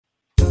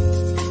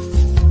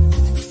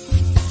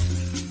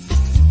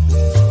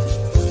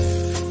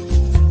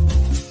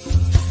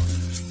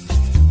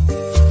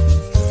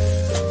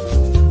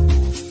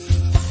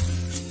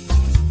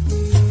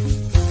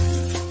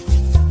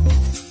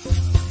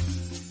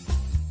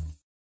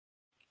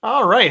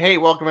All right. Hey,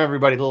 welcome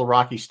everybody. A little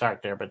rocky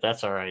start there, but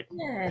that's all right.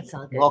 Yeah, it's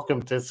all good.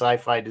 Welcome to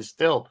Sci-Fi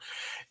Distilled.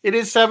 It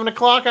is 7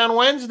 o'clock on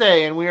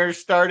Wednesday, and we are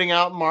starting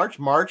out March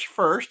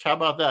 1st. How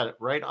about that?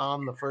 Right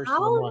on the first of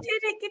the How month. did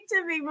it get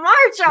to be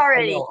March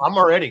already? I'm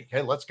already.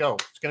 Hey, let's go.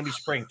 It's going to be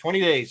spring. 20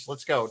 days.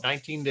 Let's go.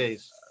 19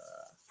 days.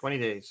 20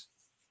 days.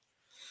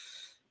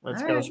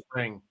 Let's go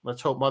spring.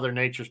 Let's hope Mother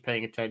Nature's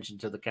paying attention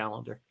to the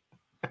calendar.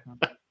 I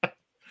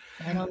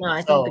don't know.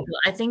 I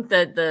think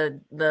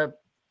the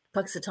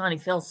Puxatawny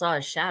Phil saw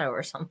a shadow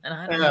or something.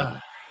 I don't know.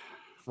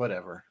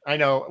 Whatever. I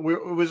know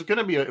it was going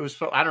to be. It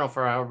was. I don't know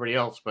for everybody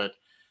else, but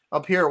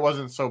up here it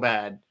wasn't so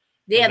bad.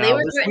 Yeah, they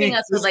were threatening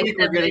us with this like week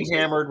we're getting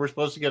hammered. We're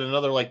supposed to get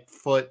another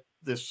foot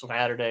this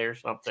Saturday or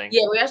something.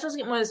 Yeah, we are supposed to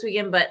get more this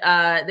weekend, but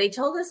they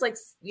told us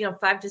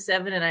 5 to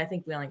 7, and I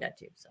think we only got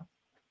 2. So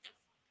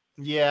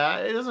yeah,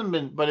 it hasn't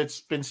been, but it's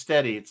been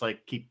steady. It's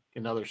like keep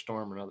another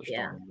storm.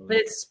 Yeah, but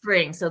it's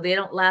spring, so they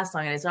don't last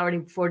long, and it's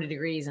already 40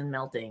 degrees and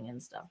melting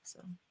and stuff.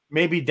 So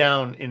maybe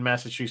down in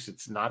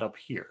Massachusetts, not up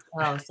here.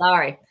 Oh,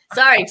 sorry.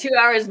 2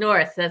 hours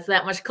north. That's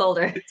that much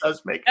colder. It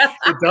does make a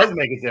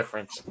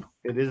difference.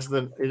 It is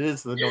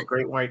the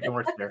Great White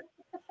North there.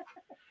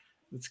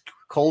 It's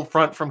cold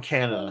front from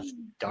Canada.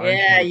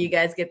 You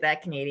guys get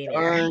that Canadian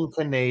air. Darn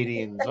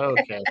Canadians.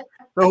 Okay.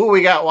 So who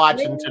we got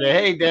watching today?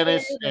 Hey,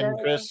 Dennis and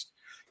Chris.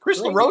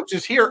 Chris LaRoche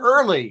is here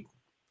early.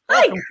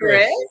 Welcome, Hi,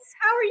 Chris.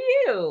 How are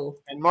you?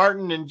 And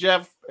Martin and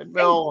Jeff and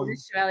Bill.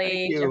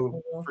 Thank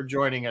you for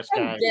joining us,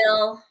 guys. Hey,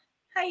 Bill.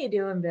 How you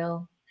doing,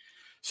 Bill?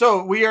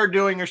 So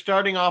we're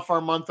starting off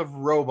our month of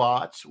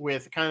robots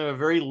with kind of a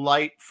very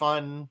light,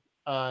 fun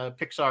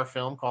Pixar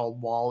film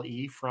called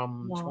Wall-E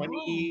from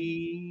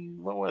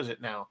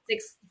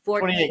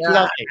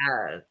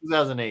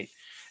 2008.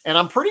 And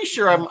I'm pretty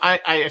sure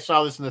I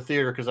saw this in the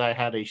theater because I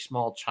had a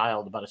small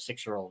child, about a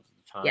 6-year-old at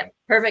the time. Yeah,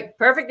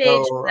 perfect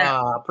age.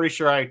 So, pretty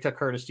sure I took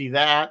her to see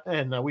that,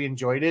 and we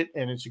enjoyed it.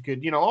 And it's a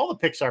good, all the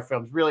Pixar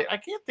films. Really, I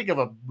can't think of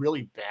a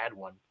really bad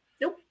one.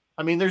 Nope.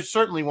 I mean, there's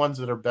certainly ones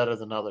that are better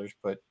than others,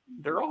 but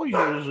they're all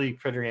usually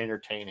pretty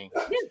entertaining.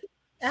 Yeah,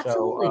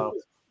 absolutely. So,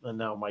 and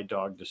now my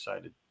dog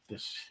decided to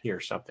hear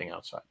something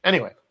outside.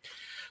 Anyway,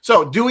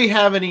 so do we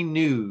have any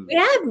news? We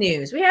have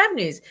news.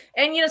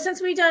 And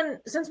since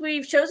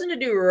we've chosen to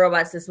do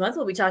robots this month,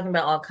 we'll be talking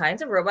about all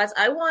kinds of robots.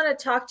 I want to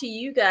talk to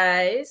you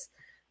guys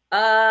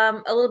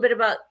a little bit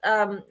about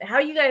how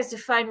you guys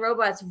define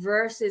robots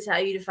versus how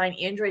you define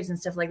androids and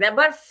stuff like that.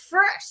 But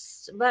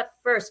first,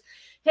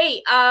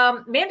 hey,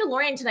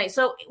 Mandalorian tonight.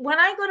 So when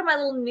I go to my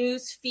little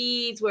news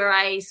feeds where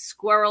I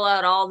squirrel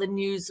out all the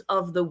news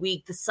of the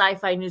week, the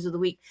sci-fi news of the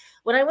week,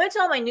 when I went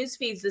to all my news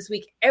feeds this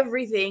week,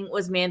 everything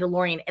was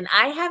Mandalorian. And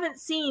I haven't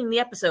seen the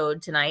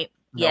episode tonight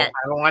yet. I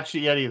haven't watched it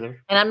yet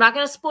either. And I'm not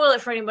going to spoil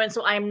it for anybody,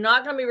 so I am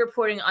not going to be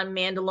reporting on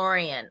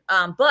Mandalorian.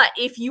 But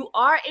if you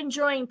are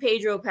enjoying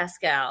Pedro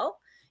Pascal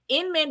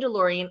in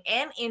Mandalorian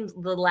and in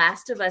The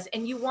Last of Us,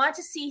 and you want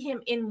to see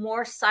him in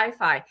more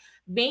sci-fi,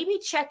 maybe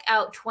check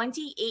out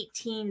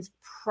 2018's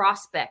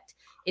Prospect.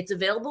 It's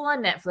available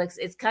on Netflix.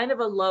 It's kind of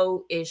a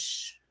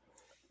low-ish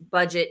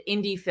budget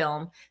indie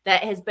film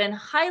that has been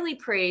highly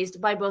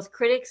praised by both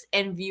critics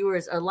and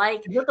viewers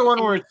alike. Is that the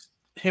one where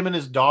him and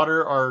his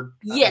daughter are?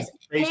 Yes,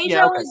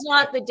 Pedro is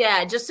not the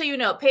dad. Just so you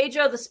know,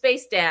 Pedro, the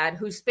space dad,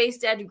 who's space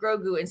dad to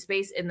Grogu and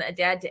the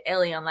dad to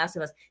Ellie on Last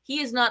of Us, he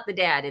is not the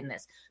dad in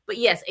this. But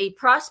yes, a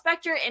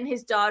prospector and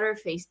his daughter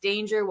face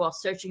danger while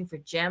searching for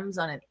gems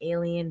on an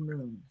alien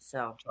moon.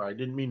 So sorry, I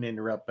didn't mean to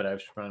interrupt, but I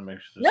was trying to make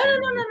sure. No.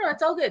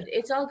 It's all good.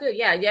 It's all good.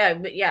 Yeah.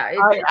 But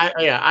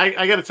yeah,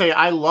 I got to tell you,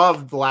 I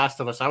loved The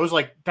Last of Us. I was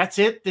like, that's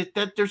it.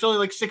 That there's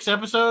only 6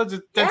 episodes.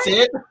 That's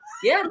it.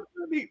 Yeah.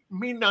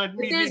 Me not.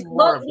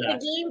 The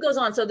game goes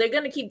on, so they're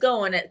going to keep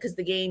going because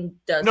the game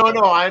does. No,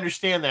 I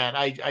understand that.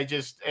 I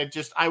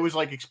was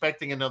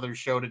expecting another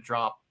show to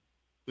drop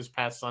this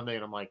past Sunday,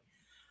 and I'm like,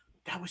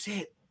 that was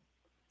it.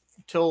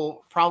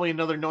 Till probably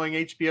another, knowing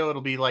HBO,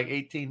 it'll be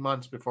 18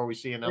 months before we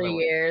see another 3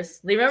 years.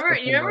 You remember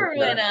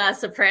when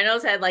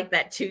Sopranos had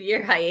that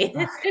 2-year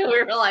hiatus? We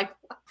were like,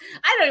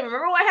 I don't even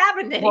remember what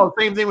happened. Well,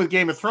 same thing with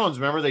Game of Thrones.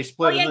 Remember they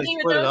split it up.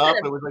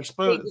 It was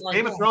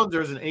Game of Thrones.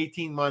 There was an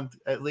 18-month,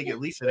 at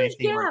least an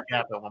 18-month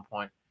gap at one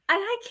point. And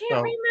I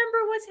can't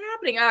remember what's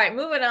happening. All right,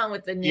 moving on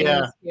with the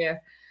news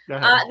here.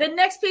 The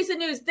next piece of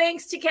news,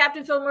 thanks to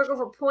Captain Phil Merkel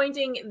for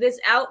pointing this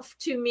out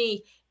to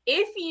me.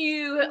 If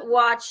you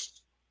watched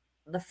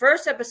the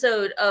first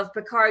episode of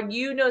Picard,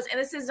 you notice, and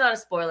this is not a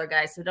spoiler,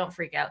 guys, so don't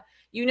freak out.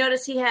 You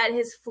notice he had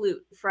his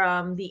flute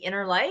from the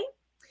Inner Light.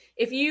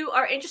 If you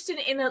are interested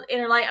in the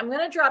Inner Light, I'm going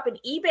to drop an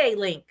eBay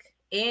link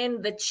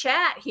in the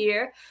chat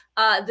here.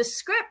 The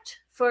script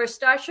for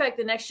Star Trek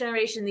The Next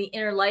Generation, The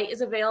Inner Light,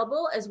 is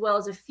available, as well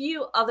as a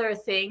few other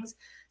things,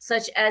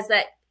 such as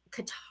that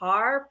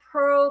Qatar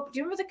probe. Do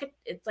you remember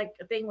it's like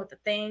a thing with the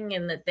thing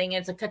and the thing?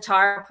 It's a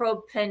Qatar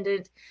probe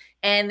pendant.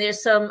 And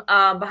there's some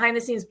behind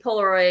the scenes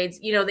Polaroids.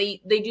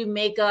 They do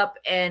makeup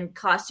and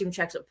costume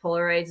checks with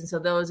Polaroids. And so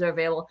those are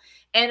available.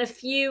 And a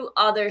few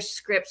other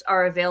scripts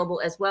are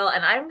available as well.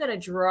 And I'm going to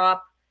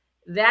drop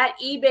that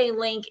eBay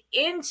link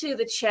into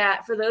the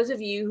chat for those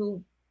of you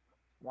who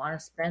Want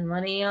to spend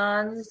money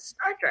on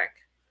Star Trek?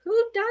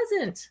 Who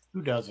doesn't?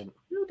 Who doesn't?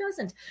 Who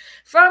doesn't?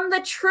 From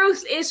the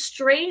Truth is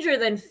Stranger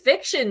Than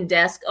Fiction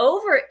desk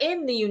over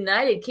in the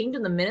United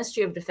Kingdom, the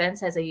Ministry of Defense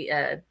has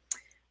a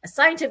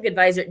scientific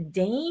advisor,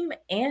 Dame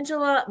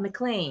Angela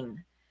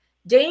McLean.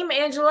 Dame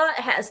Angela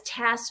has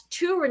tasked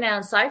 2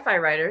 renowned sci-fi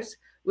writers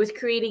with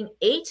creating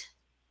 8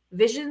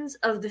 visions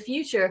of the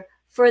future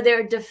for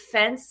their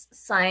Defense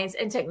Science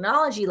and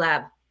Technology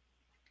Lab.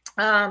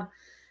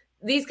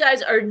 These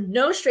guys are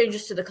no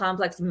strangers to the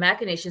complex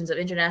machinations of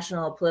the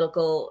international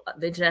political,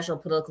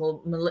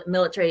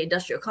 military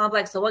industrial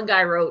complex. The one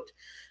guy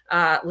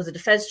was a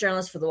defense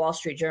journalist for the Wall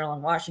Street Journal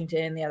in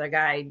Washington. The other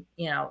guy,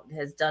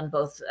 has done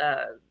both,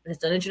 has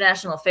done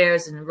international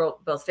affairs and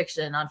wrote both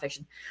fiction and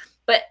nonfiction.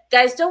 But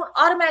guys, don't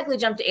automatically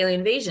jump to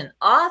alien invasion.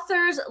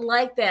 Authors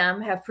like them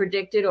have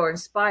predicted or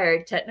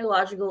inspired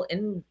technological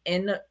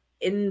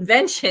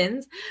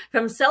inventions,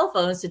 from cell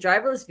phones to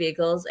driverless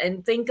vehicles,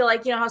 and think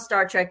like, how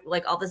Star Trek,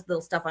 like all this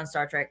little stuff on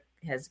Star Trek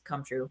has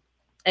come true,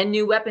 and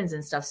new weapons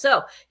and stuff.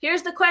 So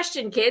here's the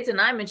question, kids,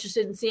 and I'm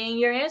interested in seeing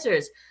your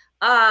answers.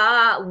 We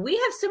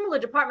have similar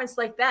departments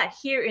like that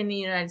here in the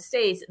United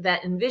States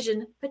that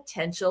envision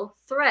potential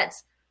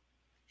threats.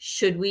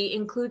 Should we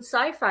include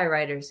sci-fi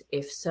writers?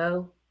 If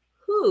so,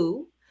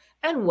 who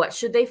and what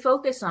should they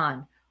focus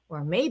on?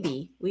 Or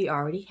maybe we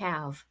already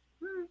have.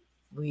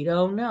 We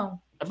don't know.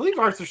 I believe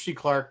Arthur C.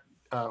 Clarke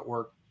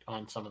worked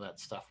on some of that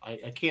stuff.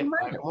 I can't.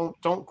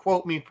 Don't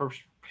quote me,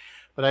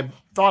 but I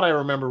thought I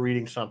remember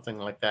reading something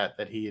like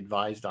that he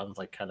advised on,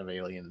 like, kind of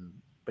alien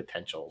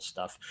potential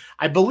stuff.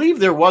 I believe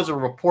there was a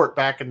report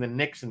back in the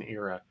Nixon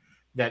era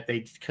that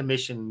they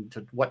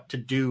commissioned what to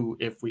do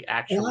if we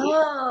actually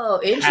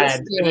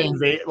had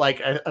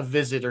a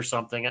visit or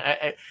something.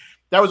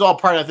 That was all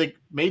part, I think,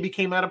 maybe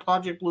came out of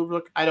Project Blue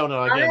Book. I don't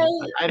know. Again,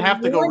 I'd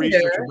have to go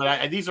research it,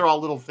 but these are all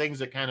little things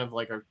that kind of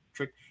like are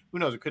trick. Who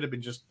knows? It could have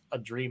been just a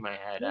dream I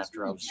had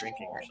after I was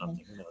drinking or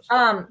something. Who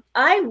knows?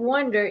 I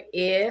wonder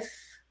if,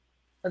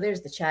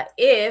 there's the chat,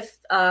 if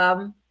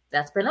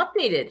that's been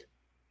updated.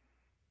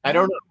 I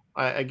don't know.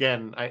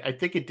 I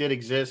think it did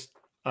exist.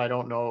 I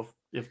don't know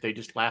if they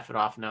just laugh it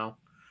off now.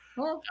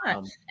 Well,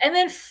 and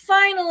then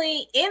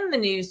finally in the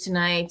news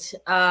tonight,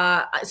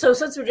 so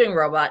since we're doing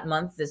Robot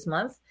Month this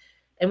month,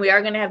 and we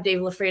are going to have Dave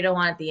Lafredo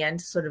on at the end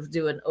to sort of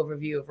do an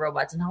overview of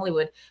robots in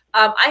Hollywood,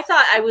 I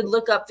thought I would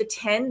look up the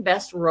 10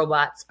 best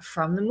robots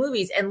from the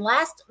movies. And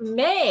last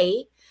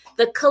May,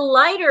 the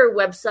Collider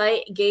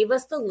website gave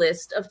us the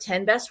list of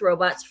 10 best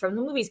robots from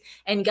the movies.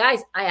 And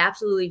guys, I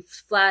absolutely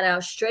flat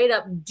out, straight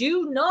up,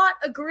 do not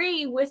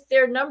agree with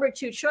their number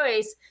 2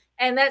 choice.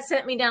 And that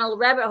sent me down a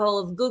rabbit hole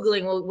of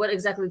Googling, well, what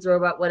exactly is a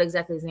robot? What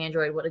exactly is an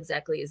android? What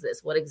exactly is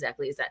this? What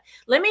exactly is that?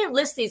 Let me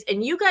list these,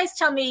 and you guys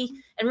tell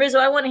me, and Rizzo,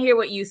 I want to hear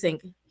what you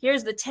think.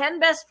 Here's the 10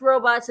 best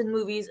robots in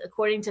movies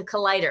according to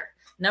Collider.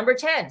 Number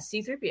 10,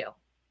 C-3PO.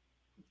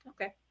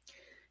 Okay.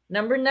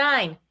 Number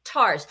 9,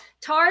 Tars.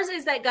 Tars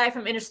is that guy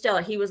from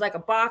Interstellar. He was like a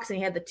box, and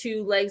he had the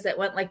 2 legs that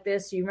went like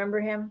this. Do you remember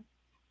him?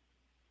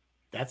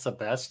 That's the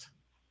best.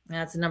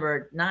 That's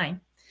number 9.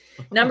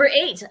 Number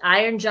 8,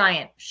 Iron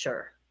Giant.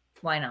 Sure.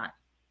 Why not?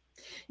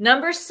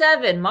 Number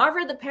 7,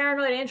 Marver the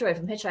Paranoid Android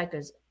from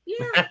Hitchhikers.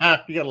 Yeah.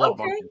 You gotta love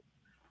okay. Marver.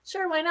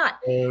 Sure, why not?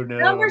 Oh, no.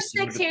 Number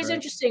 6, here's an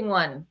interesting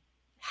one.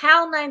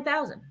 HAL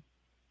 9000.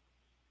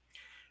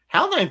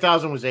 HAL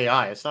 9000 was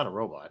AI. It's not a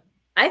robot.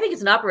 I think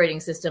it's an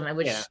operating system,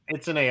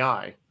 it's an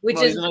AI.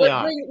 Which is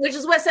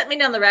what sent me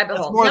down the rabbit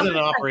hole. More than an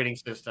operating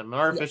system, an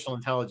artificial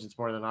intelligence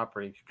more than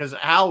operating, because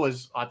HAL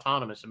was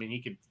autonomous. I mean,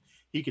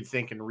 he could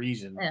think and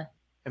reason. Yeah.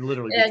 And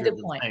literally, good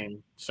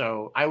point.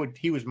 So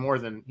he was more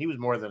than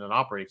an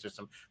operating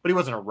system, but he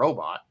wasn't a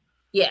robot.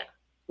 Yeah.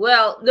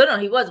 Well, no,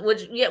 he was,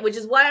 which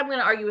is why I'm going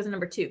to argue with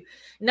number 2.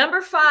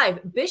 Number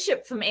 5,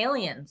 Bishop from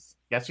Aliens.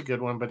 That's a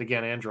good one, but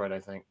again, Android, I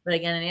think. But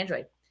again, an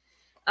Android.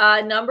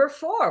 Number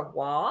 4,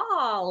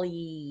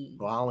 Wally.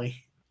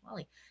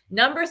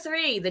 Number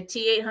 3, the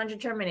T-800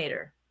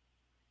 Terminator.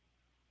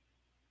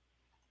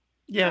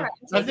 Yeah, right,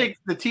 I think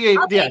the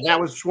T-8. Yeah, that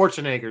was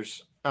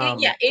Schwarzenegger's.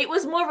 It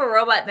was more of a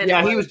robot than.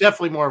 Yeah, he was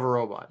definitely more of a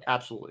robot.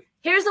 Absolutely.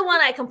 Here's the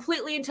one I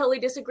completely and totally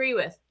disagree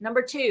with.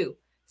 Number 2,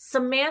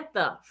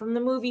 Samantha from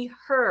the movie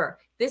Her.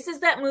 This is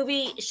that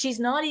movie. She's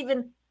not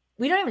even.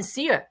 We don't even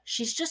see her.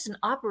 She's just an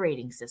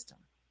operating system.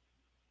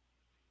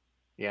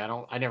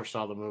 Yeah, I never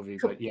saw the movie,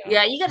 but yeah.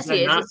 Yeah, you got to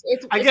see it.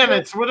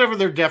 It's whatever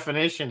their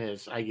definition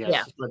is, I guess.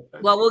 Yeah.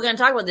 Well, we're going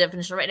to talk about the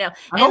definition right now.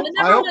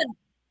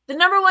 The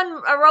number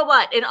one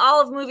robot in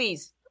all of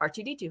movies,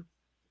 R2-D2.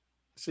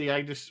 See,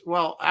 don't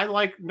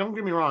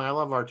get me wrong, I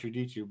love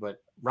R2-D2,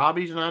 but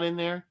Robbie's not in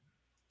there.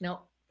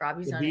 No,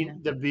 Robbie's not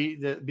in there.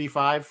 The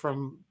B5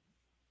 from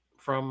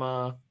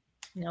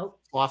nope.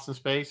 Lost in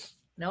Space.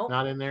 Nope.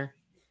 Not in there.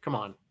 Come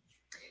on.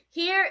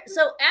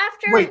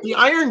 Wait, the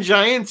Iron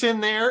Giant's in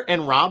there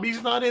and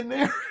Robbie's not in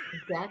there?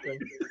 Exactly.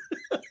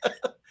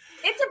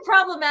 It's a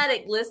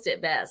problematic list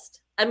at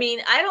best. I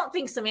mean, I don't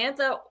think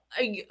Samantha,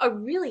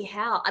 really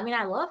HAL. I mean,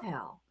 I love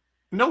HAL.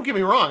 Don't get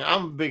me wrong,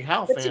 I'm a big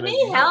Hal But fan. to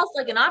me, Hal's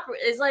like an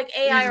is like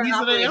AI or an He's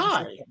an operating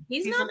AI. system.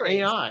 He's an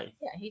operating AI. system.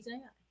 Yeah, he's an AI.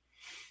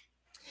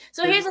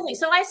 So here's the thing.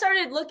 So I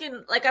started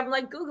looking, like I'm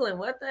like Googling,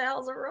 what the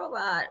hell's a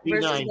robot?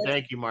 B9,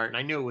 thank you, Martin.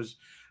 I knew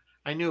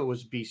it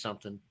was B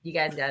something. You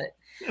guys got it.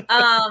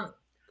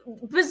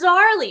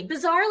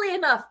 Bizarrely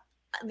enough,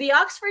 the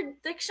Oxford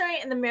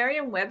Dictionary and the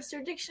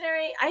Merriam-Webster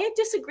Dictionary, I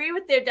disagree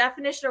with their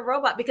definition of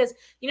robot, because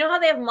you know how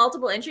they have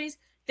multiple entries?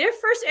 Their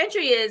first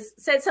entry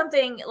said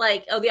something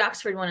like, oh, the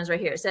Oxford one is right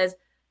here. It says,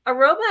 a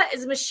robot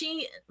is a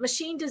machine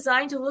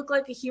designed to look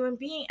like a human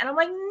being. And I'm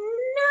like,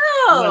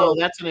 no,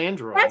 that's an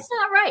android. That's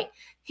not right.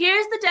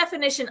 Here's the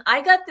definition.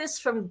 I got this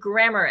from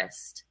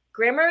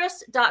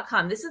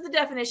Grammarist.com. This is the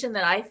definition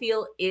that I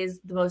feel is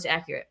the most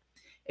accurate.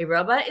 A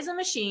robot is a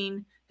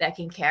machine that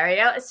can carry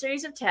out a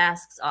series of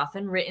tasks,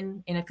 often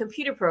written in a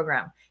computer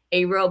program.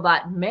 A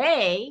robot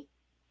may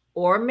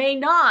or may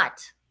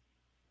not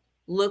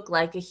look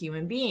like a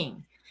human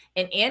being.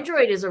 An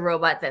android is a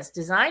robot that's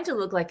designed to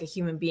look like a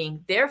human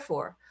being.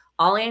 Therefore,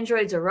 all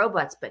androids are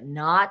robots, but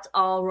not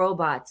all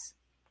robots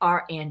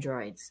are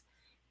androids.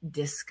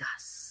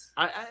 Discuss.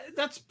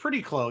 That's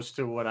pretty close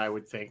to what I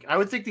would think. I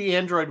would think the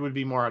android would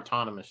be more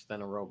autonomous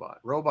than a robot.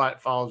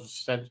 Robot follows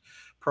set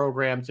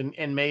programs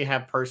and may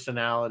have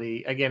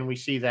personality. Again, we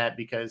see that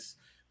because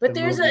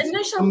there's an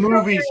initial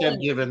movies have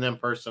given them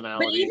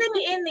personality. But even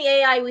in the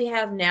AI we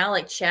have now,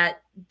 like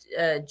Chat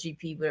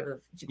GP,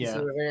 whatever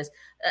it is,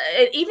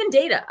 even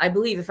Data, I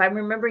believe, if I'm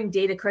remembering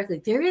Data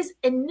correctly, there is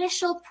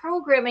initial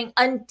programming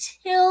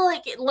until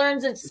it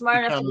learns it's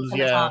smart enough to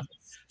become autonomous.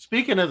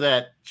 Speaking of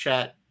that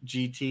Chat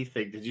GT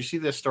thing, did you see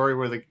this story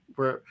where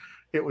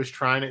it was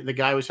the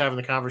guy was having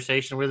the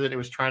conversation with it? It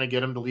was trying to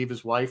get him to leave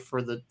his wife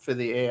for the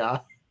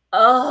AI.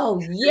 Oh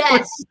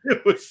yes,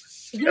 it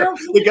was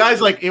the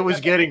guy's like, it was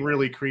getting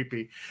really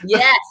creepy.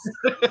 Yes,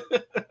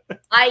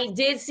 I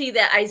did see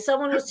that.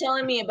 Someone was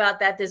telling me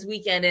about that this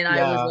weekend, and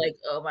I was like,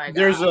 oh my god.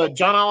 There's a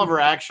John Oliver,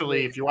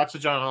 actually. If you watch the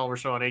John Oliver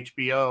show on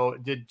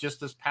HBO, did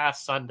just this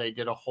past Sunday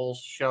did a whole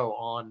show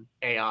on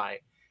AI.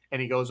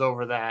 And he goes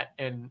over that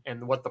and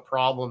what the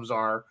problems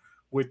are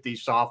with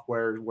these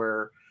softwares,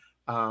 where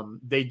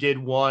they did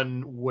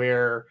one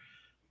where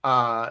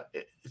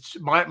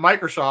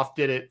Microsoft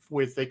did it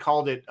with, they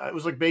called it, it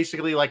was like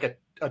basically like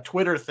a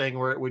Twitter thing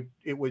where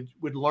it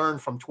would learn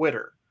from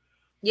Twitter.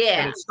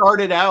 Yeah. And it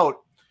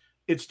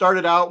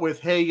started out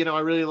with, hey, I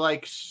really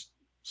like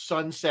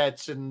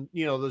sunsets and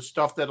the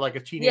stuff that like a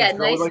teenage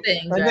girl would like.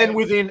 Things, and then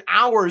within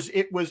hours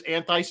it was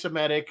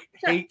anti-Semitic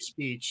hate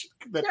speech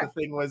that the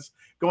thing was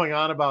going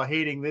on about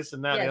hating this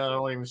and that. I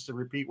don't even to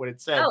repeat what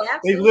it said.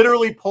 They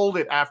literally pulled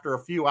it after a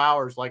few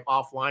hours, like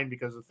offline,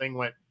 because the thing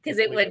went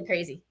crazy. It went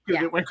crazy.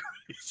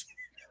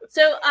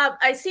 So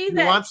I see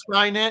that. You want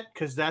Skynet?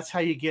 Because that's how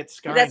you get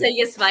Skynet. That's how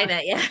you get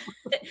Skynet, yeah.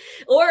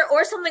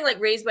 or something like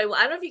Raised by Wolves.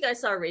 I don't know if you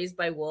guys saw Raised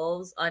by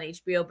Wolves on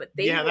HBO, but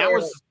that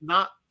was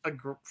not a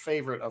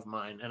favorite of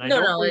mine. And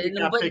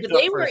but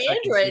they were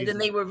androids, and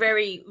they were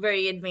very,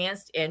 very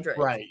advanced androids.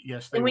 Right?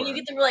 Yes. And when you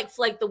get them like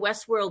the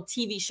Westworld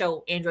TV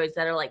show androids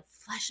that are like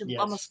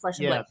almost flesh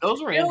and blood.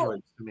 Those are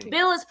androids to me.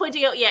 Bill is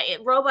pointing out,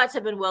 robots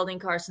have been welding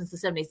cars since the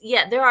 70s.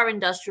 Yeah, there are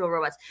industrial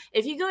robots.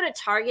 If you go to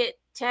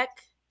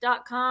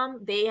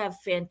TargetTech.com, they have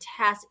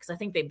fantastic, because I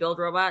think they build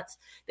robots.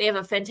 They have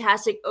a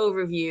fantastic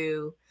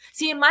overview.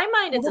 See, in my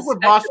mind, it's what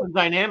Boston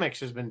Dynamics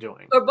has been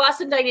doing. Or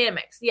Boston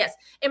Dynamics, yes.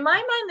 In my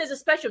mind, there's a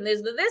spectrum.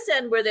 There's this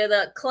end where they're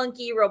the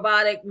clunky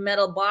robotic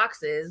metal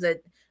boxes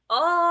that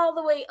all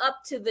the way up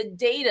to the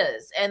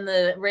Datas and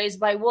the Raised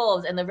by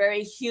Wolves and the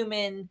very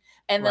human,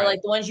 and the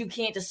like the ones you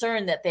can't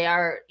discern that they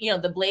are,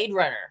 the Blade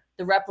Runner,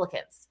 the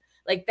replicants.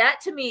 Like that,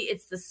 to me,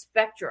 it's the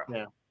spectrum.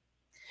 Yeah.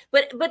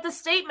 But the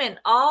statement,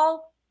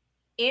 all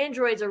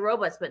androids are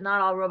robots, but not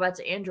all robots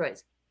are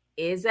androids.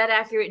 Is that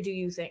accurate, do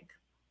you think?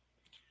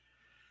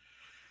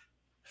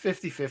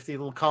 50-50,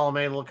 little column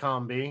A, little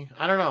column B.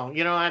 I don't know.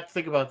 I have to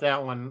think about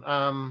that one.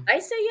 I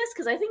say yes,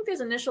 because I think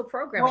there's initial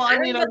programming. Well,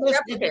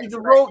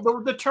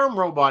 the term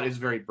robot is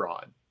very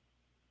broad.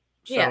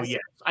 So yes,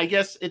 I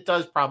guess it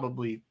does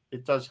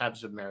have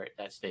some merit,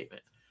 that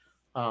statement.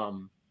 But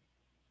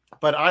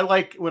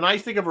when I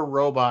think of a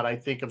robot, I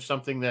think of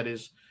something that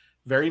is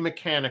very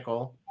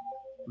mechanical,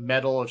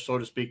 metal, so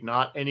to speak,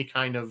 not any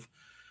kind of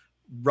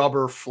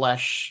rubber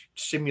flesh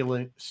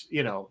simulation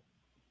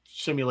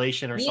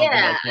or something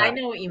like that. I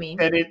know what you mean.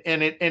 And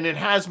it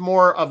has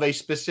more of a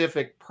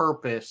specific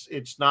purpose.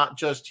 It's not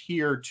just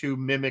here to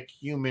mimic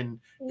human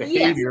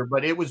behavior,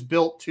 but it was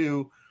built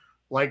to,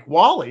 like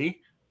WALL-E,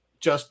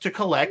 just to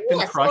collect and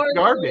crush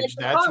garbage.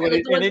 That's what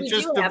it, and it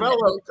just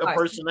developed a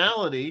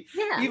personality.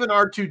 Yeah. Even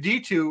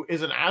R2-D2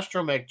 is an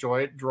astromech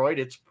droid.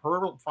 Its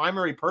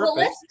primary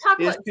purpose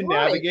is to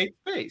navigate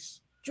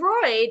space.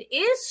 Droid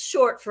is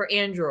short for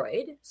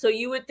android, so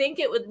you would think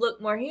it would look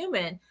more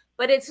human,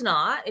 but it's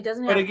not. It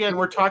doesn't have. But again,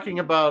 we're talking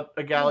about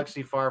a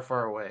galaxy far,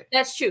 far away.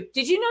 That's true.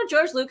 Did you know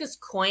George Lucas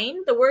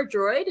coined the word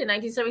droid in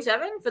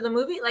 1977 for the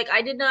movie? Like,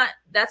 I did not.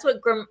 That's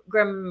what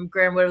Graham,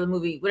 whatever the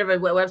movie, whatever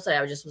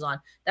website I just was on.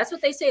 That's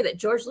what they say, that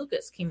George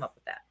Lucas came up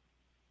with that.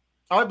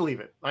 Oh, I believe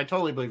it. I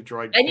totally believe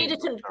droid. I need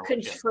to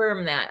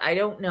confirm that. I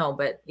don't know,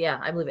 but yeah,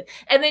 I believe it.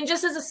 And then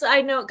just as a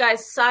side note,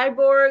 guys,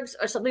 cyborgs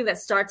are something that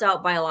starts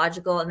out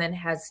biological and then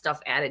has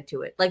stuff added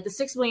to it. Like the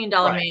 $6 million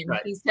man,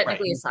 he's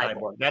technically a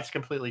cyborg. That's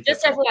completely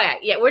different. Just FYI.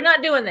 Yeah, we're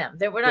not doing them.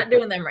 We're not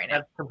doing them right now.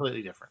 That's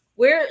completely different.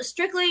 We're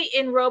strictly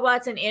in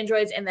robots and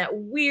androids and that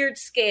weird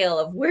scale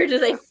of where do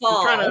they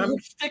fall. I'm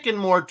sticking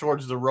more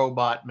towards the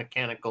robot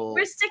mechanical.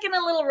 We're sticking a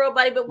little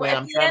robot, but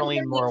I'm trying to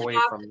lean more away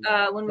from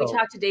when we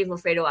talk to Dave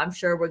Lafredo, I'm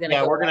sure we're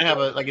gonna. Yeah, we're gonna have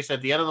like I said,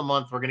 at the end of the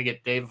month, we're gonna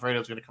get Dave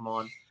Lafredo's gonna come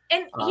on.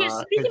 And here's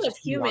speaking of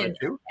human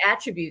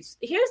attributes.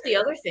 Here's the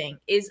other thing: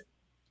 is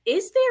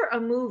there a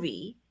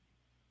movie?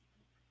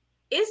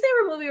 Is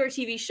there a movie or a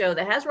TV show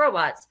that has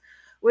robots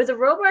where the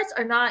robots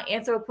are not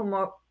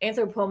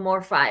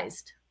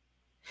anthropomorphized,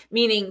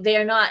 meaning they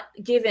are not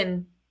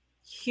given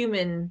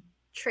human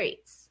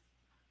traits?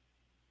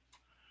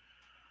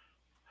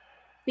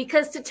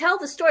 Because to tell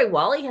the story,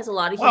 WALL-E has a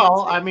lot of human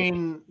traits. I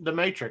mean, The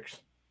Matrix.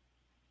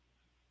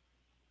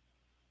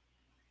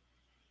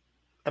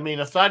 I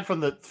mean, aside from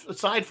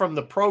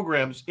the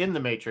programs in the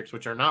Matrix,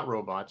 which are not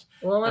robots,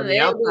 in the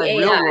outside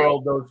real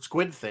world, those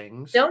squid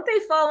things, don't they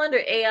fall under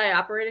AI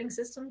operating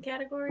system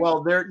category?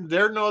 Well,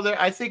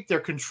 I think they're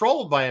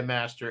controlled by a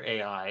master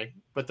AI,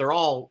 but they're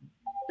all.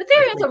 But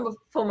they're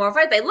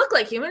anthropomorphized. They look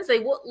like humans.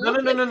 They look no.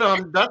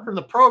 That's in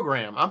the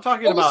program. I'm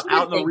talking about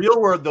out in the real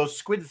world. Those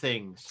squid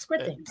things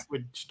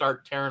would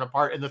start tearing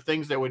apart, and the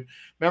things that would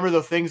remember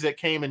the things that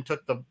came and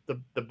took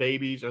the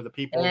babies or the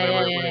people.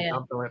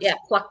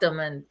 Plucked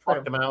them and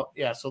plucked them out.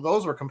 Yeah, so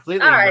those were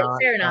completely. All right,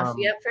 fair enough.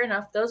 Fair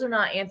enough. Those are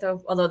not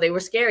although they were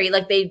scary.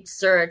 Like they'd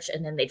search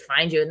and then they'd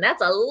find you, and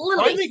that's a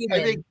little bit human.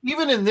 I think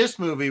even in this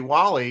movie,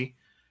 WALL-E,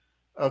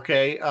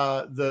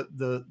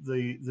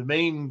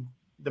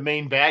 the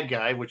main bad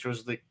guy, which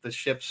was the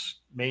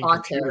ship's main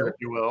computer, if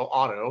you will,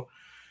 Otto,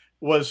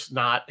 was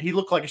not. He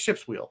looked like a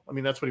ship's wheel. I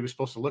mean, that's what he was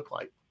supposed to look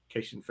like.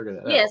 In case you didn't figure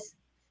that out. Yes,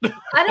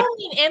 I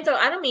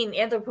don't mean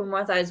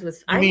anthropomorphized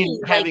with. I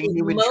mean having like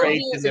human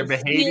traits in their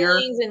behavior.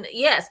 And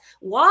yes,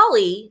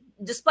 WALL-E,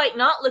 despite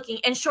not looking,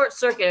 and Short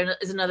Circuit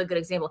is another good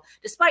example.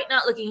 Despite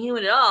not looking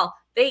human at all,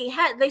 they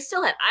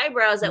still had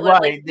eyebrows that were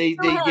right. They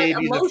gave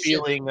you the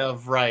feeling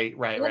of right.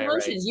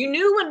 Emotions. You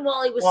knew when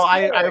WALL-E was.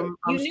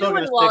 You knew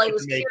when WALL-E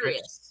was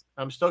curious.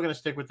 I'm still going to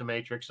stick with the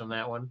Matrix on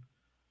that one.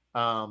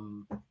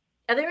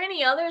 Are there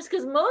any others?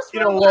 Because most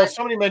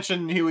somebody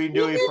mentioned Huey and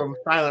Dewey from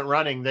Silent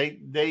Running.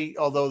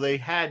 Although they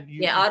had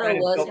Otto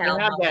was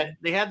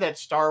they had that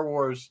Star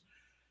Wars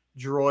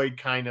droid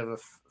kind of a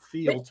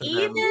feel to them.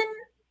 Even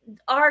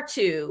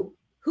R2,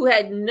 who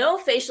had no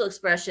facial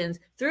expressions,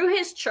 through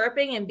his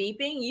chirping and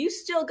beeping, you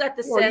still got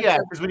the sense. Yeah,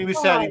 because when he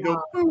was sad, he'd go.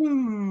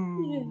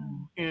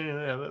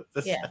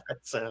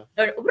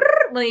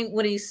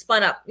 When he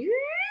spun up.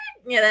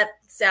 Yeah, that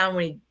sound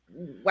when he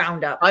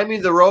wound up. I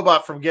mean, the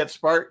robot from Get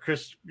Smart,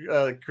 Chris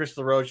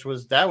LaRoche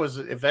was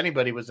if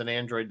anybody was an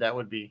android, that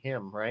would be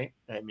him, right?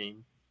 I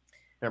mean,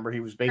 remember he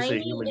was basically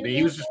a human being.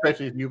 He was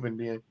especially a human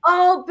being.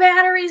 Oh,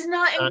 batteries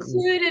not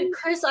included,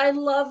 Chris. I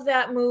love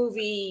that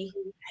movie.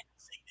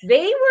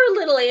 They were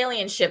little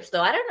alien ships,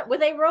 though. I don't know. Were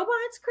they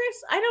robots,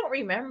 Chris? I don't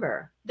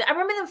remember. I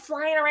remember them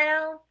flying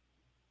around.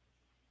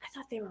 I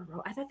thought they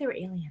were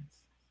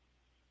aliens.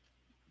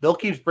 Bill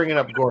keeps bringing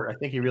up Gort. I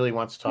think he really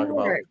wants to talk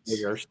about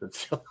the Earth.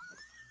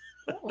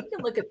 We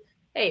can look at.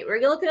 Hey, we're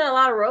looking at a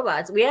lot of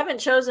robots. We haven't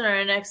chosen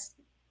our next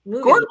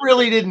movie. Gort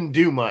really didn't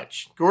do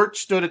much. Gort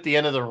stood at the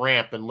end of the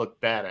ramp and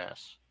looked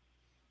badass.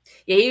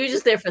 Yeah, he was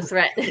just there for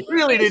threat. He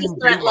really didn't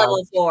threat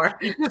level 4.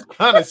 He just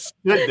kind of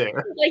stood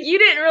there. Like you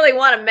didn't really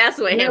want to mess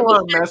with him. You didn't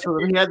want to mess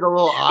with him. He had the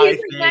little eye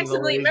thing.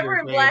 Maximilian, remember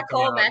in Black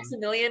Hole,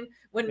 Maximilian?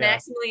 When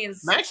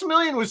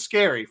Maximilian was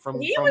scary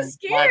he was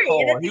scary. Black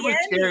Hole. He was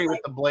scary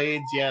with the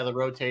blades, the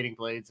rotating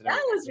blades. And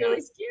that was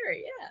really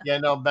scary, yeah. Yeah,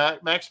 no,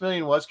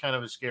 Maximilian was kind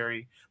of a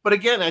scary. But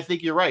again, I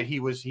think you're right. He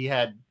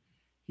had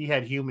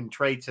human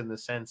traits in the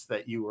sense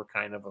that you were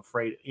kind of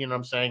afraid. You know what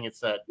I'm saying? It's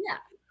that. Yeah.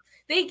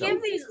 They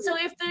give these. So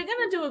if they're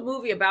gonna do a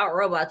movie about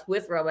robots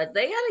with robots,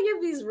 they gotta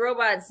give these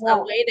robots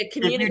a way to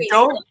communicate.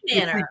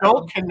 If you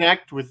don't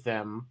connect with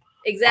them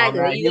exactly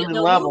on a human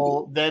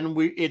level, then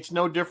it's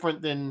no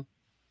different than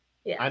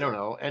I don't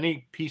know,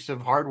 any piece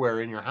of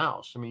hardware in your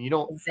house. I mean, you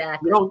don't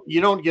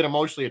get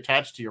emotionally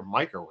attached to your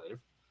microwave.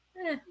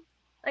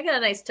 I got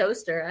a nice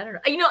toaster. I don't know.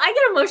 I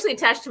get emotionally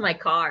attached to my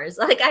cars.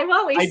 Like I'm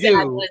always. I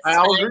do.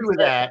 I'll agree with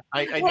that.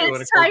 I do.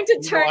 It's time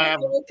to turn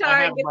the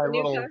car and get the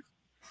new car.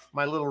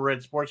 My little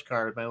red sports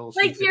car, my little.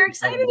 Like you're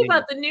excited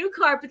about the new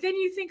car, but then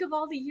you think of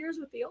all the years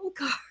with the old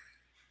car.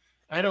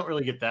 I don't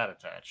really get that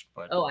attached,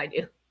 but I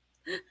do.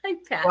 This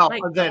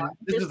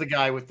is the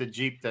guy with the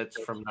Jeep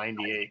that's from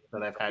 '98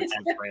 that I've had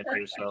since brand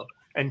new,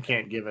 and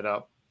can't give it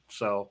up.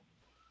 So,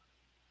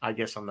 I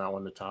guess I'm not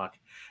one to talk.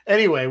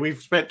 Anyway,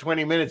 we've spent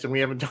 20 minutes and we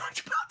haven't talked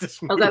about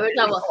this movie. Okay,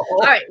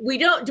 all right.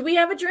 Do we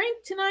have a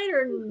drink tonight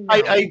or no?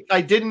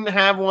 I didn't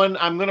have one.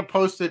 I'm gonna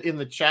post it in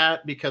the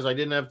chat because I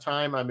didn't have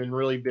time. I've been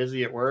really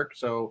busy at work.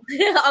 So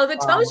the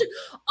toaster.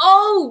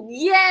 Oh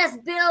yes,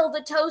 Bill,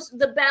 the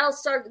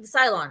Battlestar, the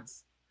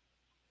Cylons.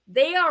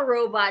 they are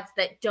robots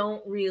that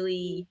don't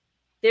really.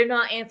 They're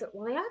not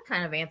well, they are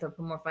kind of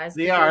anthropomorphized.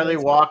 They are. They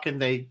walk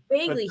and they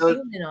vaguely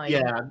humanoid.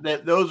 Yeah,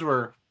 those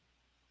were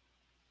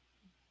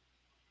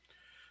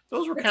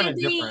kind of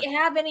different. Did they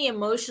have any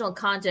emotional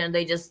content?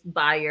 They just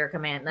buy your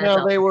command. That's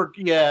no, they were.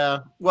 Yeah.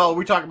 Well,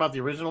 we talking about the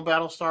original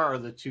Battlestar or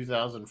the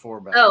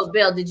 2004 Battlestar? Oh,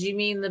 Bill, did you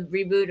mean the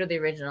reboot or the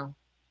original?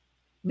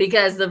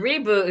 Because the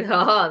reboot,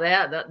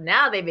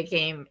 now they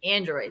became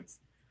androids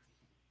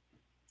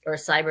or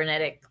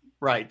cybernetic.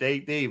 Right.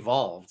 They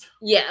evolved.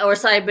 Yeah, or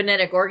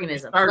cybernetic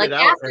organisms. Like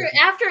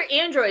after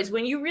androids,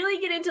 when you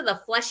really get into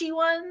the fleshy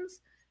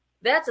ones,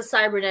 that's a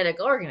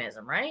cybernetic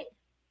organism, right?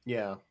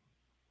 Yeah.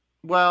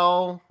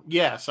 Well,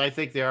 yes, I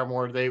think they are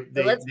more.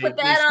 Let's put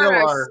that on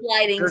our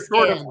sliding scale. They're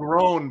sort of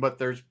grown, but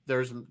there's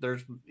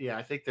yeah,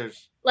 I think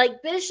there's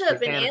like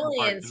Bishop in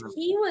Aliens.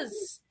 He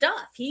was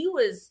stuff. He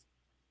was.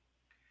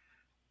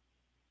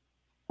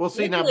 Well,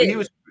 see now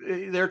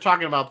they're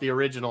talking about the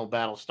original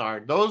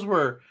Battlestar. Those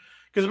were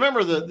because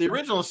remember the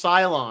original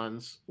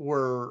Cylons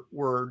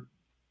were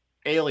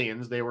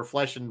aliens. They were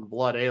flesh and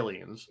blood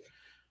aliens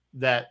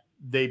that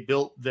they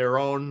built their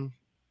own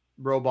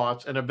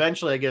robots, and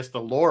eventually I guess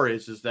the lore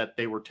is that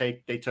they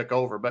took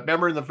over. But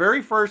remember in the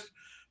very first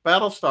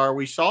Battlestar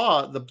we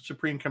saw the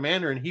Supreme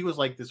Commander and he was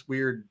like this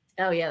weird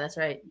that's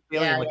right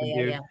alien looking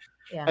dude.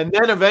 Yeah. And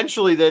then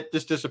eventually that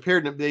just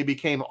disappeared and they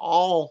became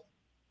all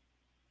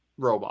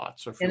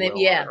robots that's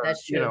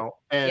true.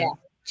 And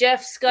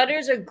Jeff,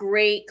 Scudders are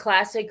great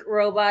classic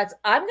robots.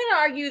 I'm going to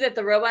argue that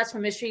the robots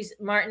from Mystery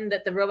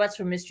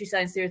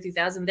Science Theater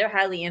 3000, they're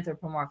highly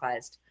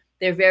anthropomorphized.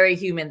 They're very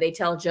human. They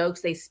tell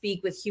jokes. They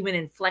speak with human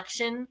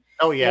inflection.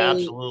 Oh yeah,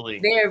 absolutely.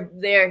 They're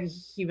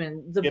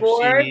human. The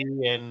Borg are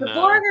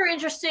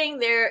interesting.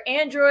 They're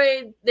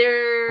android.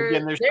 They're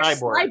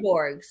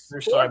cyborgs.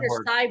 They're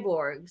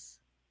cyborgs.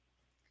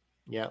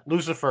 Yeah,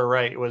 Lucifer,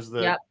 right?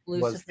 Lucifer.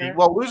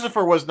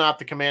 Lucifer was not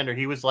the commander.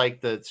 He was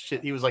like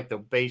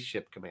the base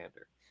ship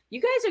commander.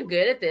 You guys are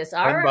good at this.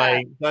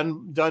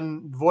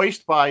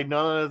 Voiced by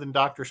none other than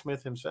Dr.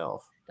 Smith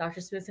himself.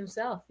 Dr. Smith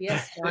himself,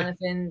 yes,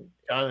 Jonathan.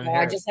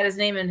 I just had his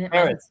name in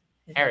Harris.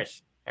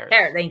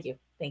 Thank you.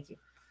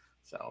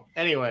 So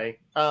anyway,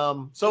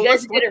 let's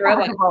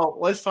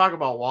talk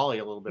about Wally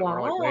a little bit.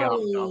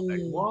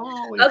 Wally.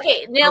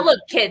 Okay, now look,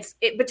 kids.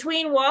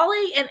 Between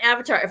Wally and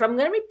Avatar, if I'm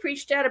going to be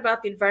preached at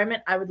about the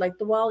environment, I would like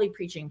the Wally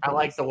preaching. Please. I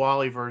like the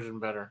Wally version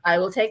better. I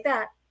will take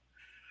that.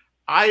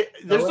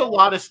 There's a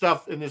lot of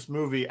stuff in this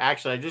movie.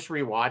 Actually, I just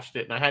rewatched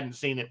it and I hadn't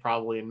seen it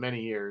probably in many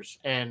years.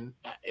 And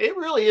it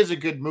really is a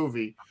good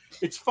movie.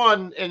 It's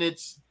fun and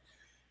it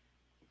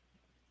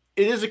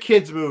is a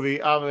kid's movie.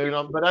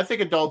 But I think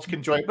adults can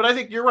enjoy it. But I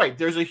think you're right.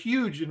 There's a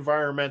huge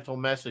environmental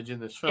message in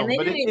this film.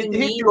 But it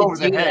hits you over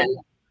the head.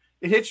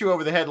 It hits you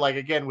over the head, like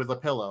again with a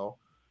pillow.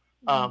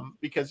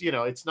 Because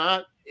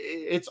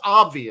it's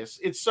obvious.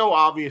 It's so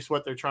obvious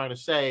what they're trying to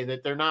say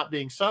that they're not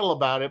being subtle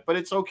about it, but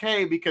it's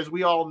okay because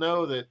we all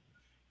know that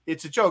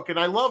it's a joke. And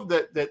I love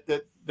that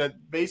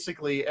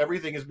basically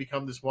everything has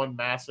become this one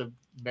massive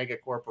mega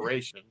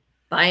corporation.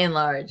 By and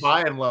large.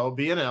 By and low,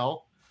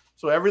 B&L.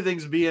 So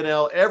everything's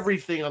B&L.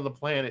 Everything on the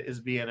planet is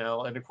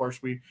B&L. And of course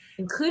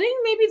including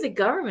maybe the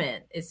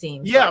government, it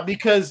seems.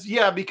 Because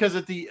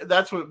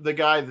that's what the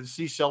guy that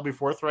sees Selby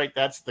Forthright,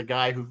 that's the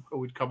guy who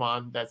would come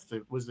on.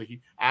 Was the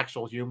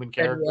actual human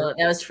character.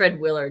 That was Fred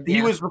Willard.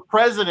 He was the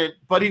president,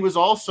 but he was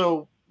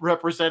also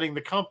representing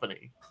the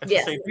company.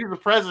 He's the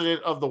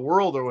president of the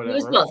world or whatever.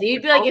 He was both.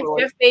 He'd be like if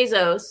Jeff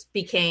Bezos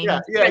became.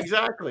 Yeah,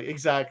 exactly.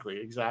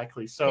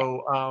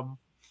 So,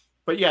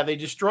 but yeah, they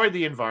destroyed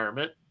the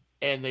environment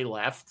and they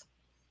left.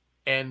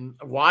 And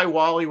why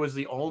Wally was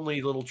the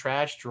only little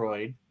trash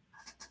droid,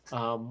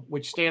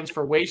 which stands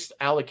for Waste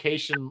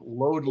Allocation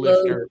Load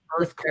Lifter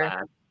Earth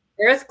Class.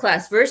 Earth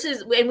class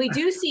versus, and we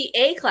do see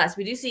A class.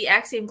 We do see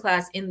Axiom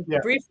class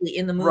briefly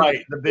in the movie.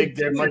 Right,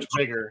 they're much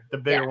bigger. The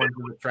bigger ones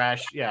in the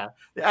trash. Yeah,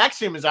 the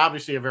Axiom is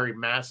obviously a very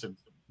massive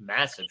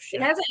ship.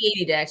 It has an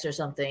 80 decks or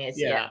something.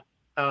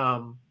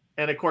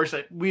 And of course,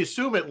 we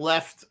assume it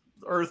left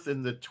Earth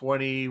in the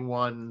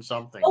 21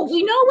 something. Oh,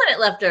 we know when it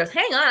left Earth.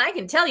 Hang on, I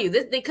can tell you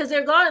this because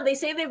they're gone. They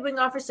say they've been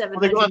gone for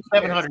 700. They've gone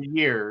 700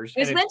 years.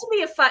 It's meant to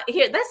be a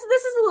here. This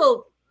is a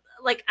little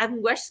like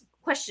I'm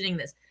questioning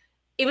this.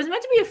 It was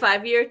meant to be a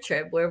 5-year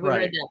trip where we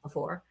heard that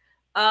before.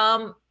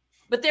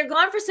 But they're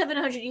gone for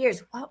 700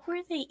 years. What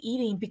were they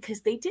eating?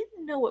 Because they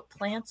didn't know what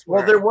plants were.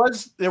 Well, there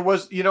was,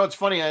 it's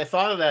funny. I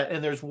thought of that.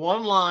 And there's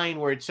one line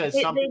where it says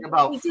something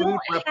about food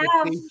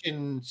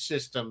replication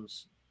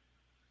systems.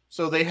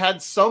 So they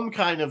had some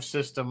kind of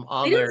system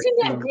on there. They didn't seem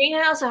to have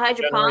greenhouse or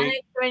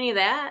hydroponics or any of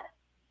that.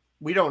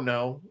 We don't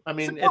know. I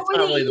mean, it's not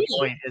really the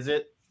point, is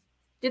it?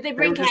 Did they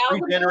bring cows?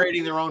 Just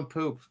regenerating their own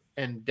poop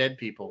and dead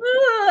people.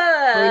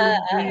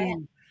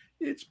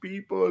 It's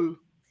people.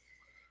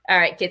 All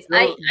right, kids.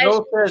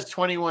 Joe says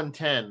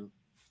 2110.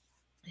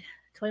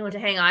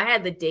 2110. Hang on, I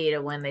had the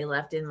data when they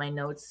left in my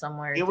notes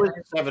somewhere. It was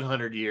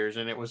 700 years,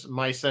 and it was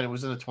my son. It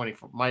was in the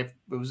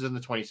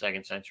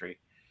 22nd century.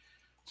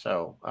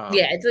 So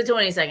yeah, it's the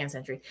 22nd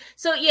century.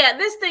 So yeah,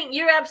 this thing,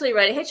 you're absolutely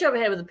right. It hits you over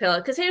the head with a pillow.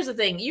 Because here's the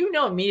thing, you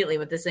know immediately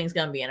what this thing's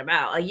gonna be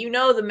about. Like, you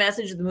know the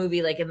message of the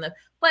movie, like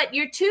but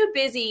you're too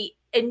busy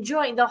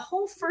enjoying the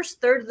whole first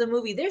third of the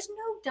movie. There's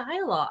no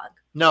dialogue.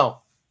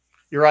 No,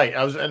 you're right.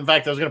 I was going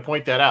to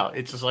point that out.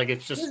 It's just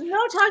there's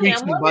no talking.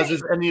 squeaks and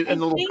buzzes and the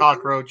little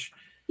cockroach.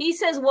 He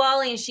says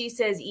Wally and she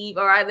says Eve,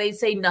 or they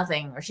say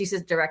nothing, or she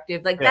says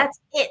directive. Like, that's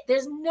it.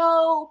 There's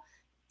no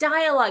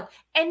dialogue.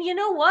 And you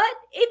know what?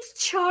 It's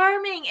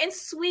charming and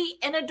sweet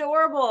and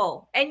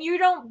adorable. And you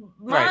don't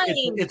mind.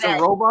 It's a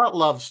robot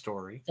love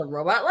story. It's a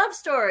robot love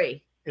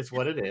story. It's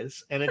what it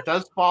is. And it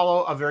does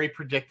follow a very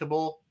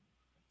predictable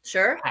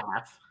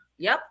path.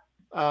 Yep.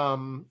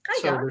 So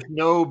there's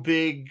no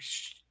big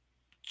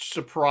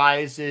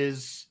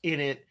surprises in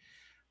it.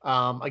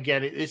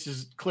 Again, this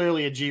is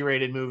clearly a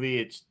G-rated movie.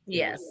 It's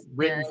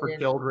written for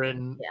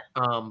children,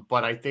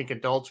 but I think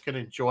adults can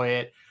enjoy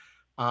it.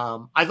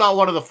 I thought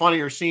one of the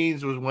funnier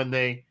scenes was when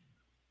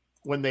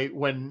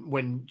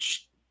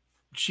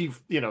she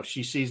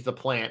she sees the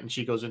plant and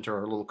she goes into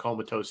her little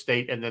comatose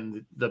state, and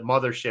then the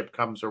mothership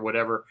comes or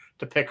whatever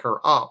to pick her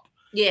up.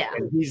 Yeah.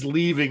 And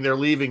they're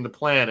leaving the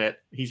planet.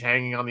 He's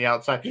hanging on the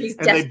outside.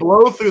 They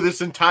blow through this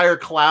entire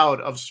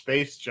cloud of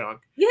space junk.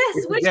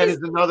 Yes. Which is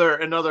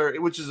another,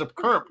 which is a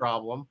current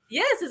problem.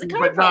 Yes, it's a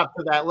current problem. But not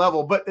to that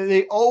level. But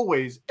they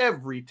always,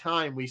 every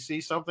time we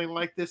see something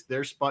like this,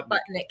 there's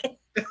Sputnik.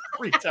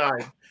 Every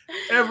time.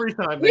 Every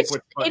time they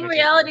put Sputnik. In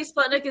reality,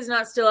 Sputnik is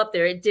not still up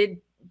there. It did.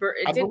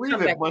 I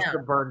believe it must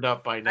have burned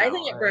up by now. I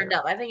think it burned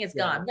up. I think it's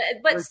gone.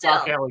 But still.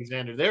 Doc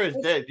Alexander. There is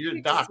dead. You're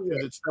Doc.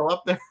 Is it still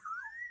up there?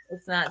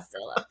 It's not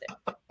still up there.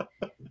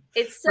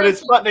 But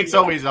Sputnik's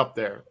always up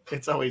there.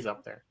 It's always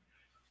up there.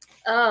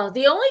 Oh,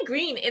 the only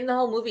green in the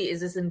whole movie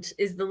is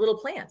the little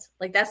plant.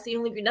 Like, that's the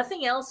only green.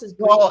 Nothing else is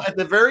green. Well, at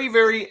the very,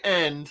 very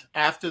end,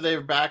 after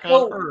they're back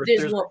on Earth,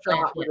 there's a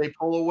shot where they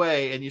pull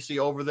away and you see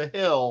over the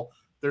hill,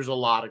 there's a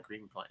lot of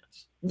green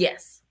plants.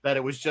 Yes. That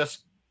it was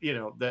just,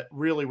 that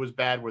really was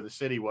bad where the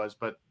city was,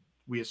 but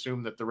we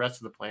assumed that the rest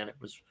of the planet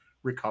was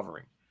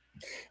recovering.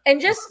 And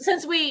just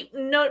since we've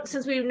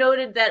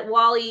noted that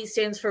Wally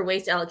stands for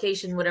waste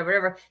allocation,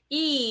 whatever,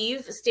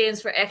 Eve stands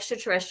for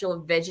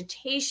extraterrestrial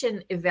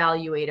vegetation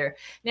evaluator.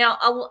 Now,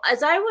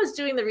 as I was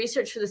doing the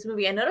research for this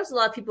movie, I noticed a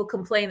lot of people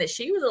complain that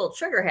she was a little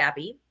trigger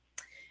happy,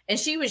 and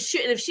she was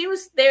shooting. If she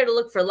was there to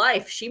look for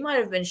life, she might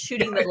have been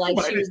shooting the life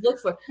she was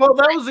looking for. Well,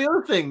 that was the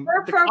other thing.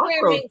 Her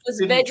programming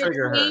was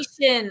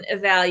vegetation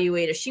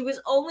evaluator. She was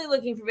only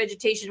looking for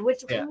vegetation,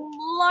 which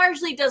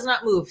largely does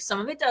not move. Some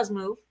of it does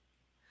move.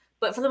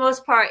 But for the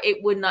most part,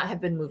 it would not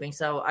have been moving.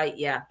 So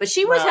but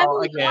she was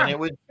heavily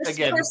armed.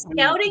 For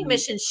scouting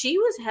mission, she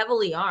was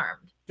heavily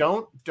armed.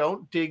 Don't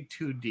dig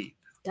too deep.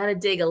 Got to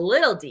dig a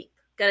little deep.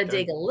 Got to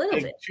dig a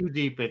little bit too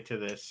deep into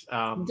this.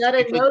 Got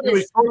to notice.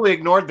 We totally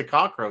ignored the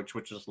cockroach,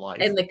 which is life.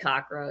 And the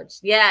cockroach,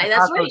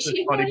 that's right.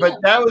 She funny,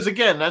 but that was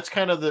that's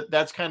kind of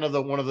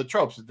the one of the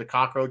tropes that the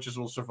cockroaches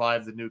will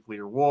survive the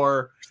nuclear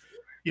war.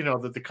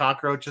 That the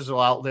cockroaches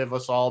will outlive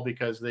us all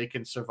because they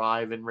can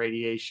survive in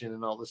radiation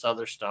and all this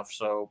other stuff.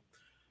 So,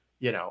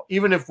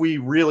 even if we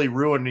really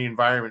ruin the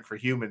environment for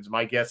humans,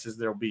 my guess is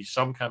there'll be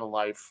some kind of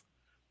life.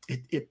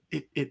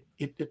 It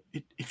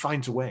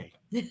finds a way.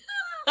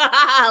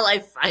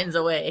 Life finds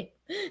a way.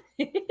 But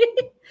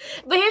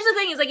here's the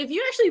thing: is like, if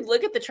you actually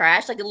look at the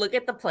trash, like look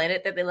at the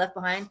planet that they left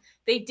behind,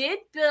 they did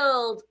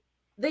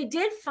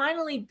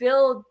finally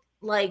build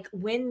like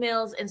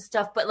windmills and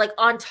stuff, but like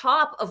on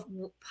top of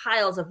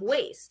piles of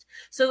waste.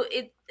 So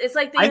it's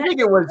like I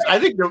think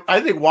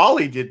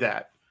Wally did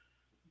that.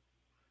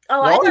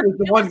 Oh, Wally was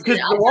the one, because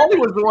Wally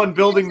was the one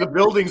building the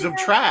buildings of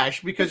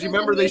trash, because you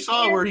remember they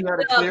saw where he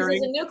had a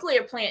clearing. There's a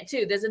nuclear plant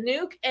too. There's a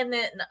nuke and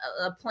then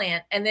a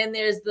plant, and then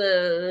there's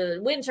the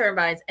wind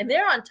turbines, and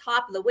they're on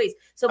top of the waste.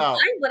 So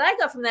what I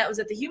got from that was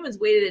that the humans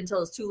waited until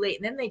it was too late,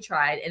 and then they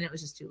tried, and it was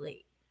just too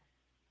late.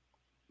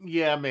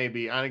 Yeah,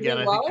 maybe. And again,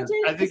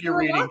 I think you're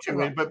reading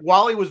too in. But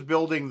Wally was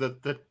building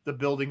the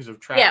buildings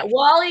of trash. Yeah,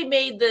 Wally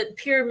made the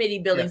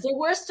pyramid buildings. Yeah. There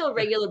were still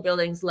regular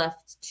buildings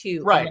left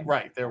too. Right.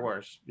 There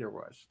was.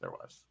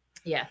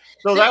 Yeah.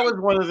 So that was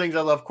one of the things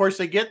I love. Of course,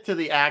 they get to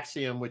the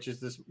axiom, which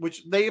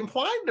they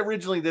implied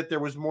originally that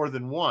there was more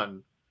than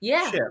one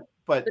ship,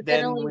 but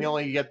then we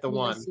only get the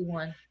one.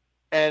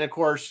 And of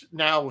course,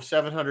 now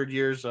 700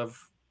 years of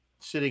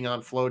sitting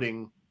on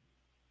floating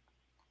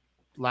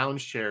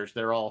lounge chairs,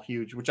 they're all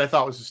huge, which I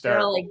thought was hysterical.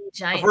 They're all like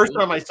giant. The first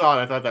time I saw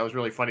it, I thought that was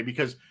really funny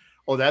because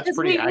that's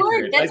pretty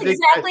accurate. That's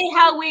exactly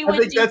how we would. I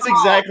think that's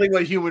exactly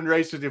what human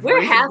race would do.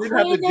 We're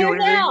halfway there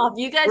now. Have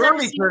you guys ever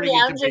seen me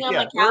lounging on the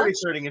couch? We're already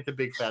turning into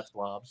big fat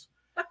slobs.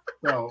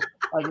 So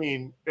I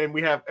mean, and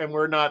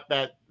we're not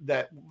that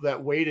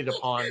weighted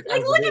upon.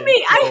 Like, look at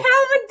me! I have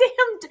a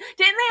damn.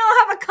 Didn't they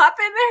all have a cup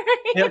in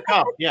there? Yeah,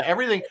 cup. Yeah,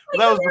 everything.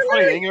 Well, that was the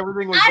funny thing.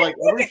 Everything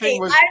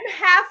was I'm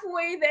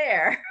halfway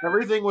there.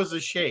 Everything was a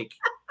shake.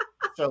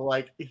 So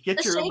like,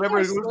 remember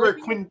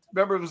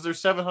it was their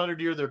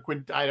 700 year.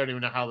 I don't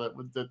even know how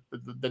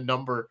the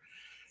number.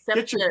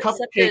 Get your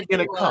cupcake in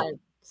a cup.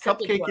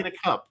 Cupcake in a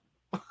cup.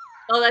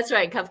 Oh, that's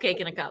right. Cupcake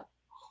in a cup.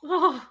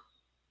 Oh.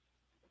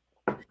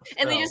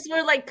 And they So, just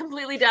were like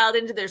completely dialed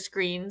into their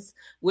screens,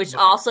 which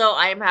also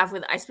I am half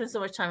with. I spend so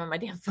much time on my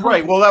damn phone.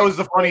 right. Well, that was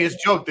the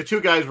funniest joke. The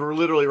two guys were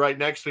literally right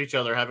next to each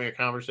other having a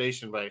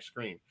conversation by a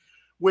screen,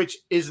 which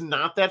is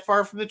not that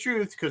far from the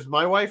truth because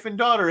my wife and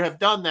daughter have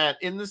done that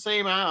in the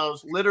same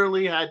house,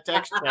 literally had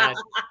text chat,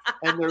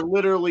 and they're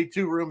literally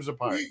 2 rooms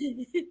apart.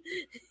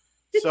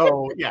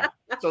 So yeah,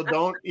 so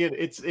don't.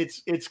 It's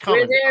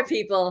coming. We're there,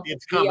 people.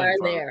 It's We coming. are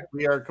Folks. there.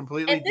 We are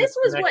completely. And this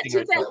was what?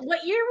 disconnecting ourselves.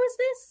 What year was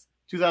this?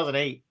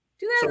 2008.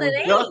 So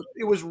 2008.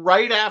 it was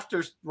right after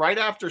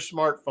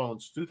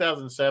smartphones.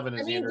 2007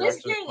 is the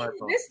introduction of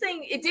smartphones. This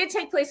thing, it did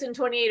take place in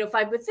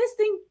 2805, but this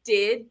thing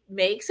did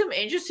make some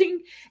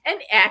interesting and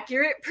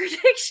accurate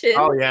predictions.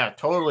 Oh yeah,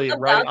 totally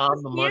right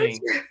on the money.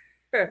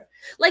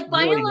 Like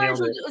by and large,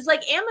 it was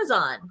like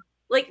Amazon.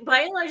 Like by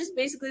and large, it's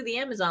basically the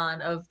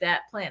Amazon of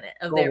that planet.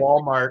 Of their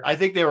Walmart. I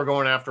think they were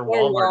going after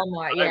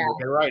Walmart. Yeah,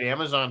 you're right.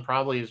 Amazon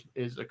probably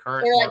is the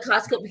current. Or like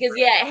Costco because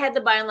it had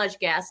the by and large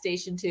gas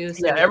station too.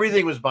 So yeah,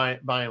 everything was by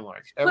and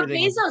large.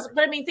 Everything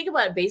but I mean, think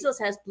about it. Bezos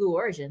has Blue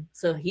Origin,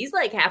 so he's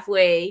like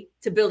halfway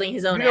to building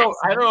his own. I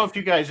don't know if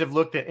you guys have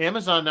looked at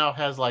Amazon now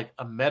has like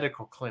a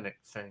medical clinic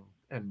thing,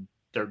 and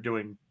they're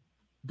doing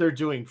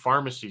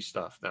pharmacy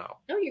stuff now.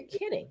 Oh, you're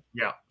kidding?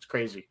 Yeah, it's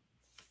crazy.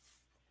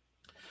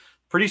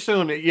 Pretty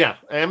soon, yeah,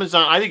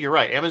 Amazon. I think you're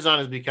right. Amazon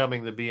is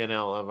becoming the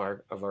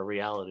BNL of our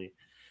reality,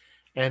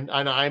 and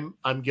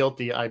I'm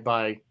guilty. I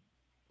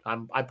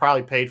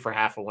probably paid for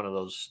half of one of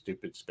those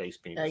stupid space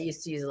beans. I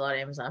used to use a lot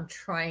of Amazon. I'm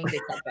trying to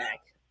cut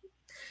back.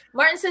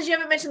 Martin says you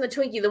haven't mentioned the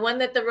Twinkie, the one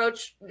that the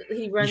roach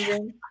he runs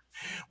in.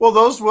 Well,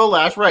 those will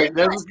last, right?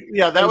 That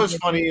was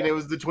funny, and it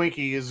was the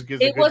Twinkie.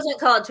 It wasn't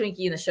called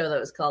Twinkie in the show. That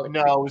was called.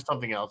 No, it was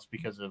something else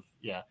because of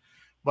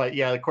But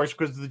yeah, of course,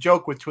 because the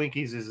joke with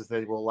Twinkies is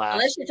they will last.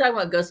 Unless you're talking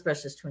about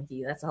Ghostbusters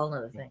Twinkie, that's a whole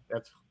other thing.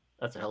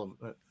 That's a hell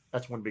of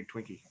that's one big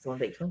Twinkie. It's one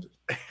big Twinkie.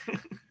 It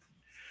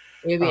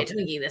would be a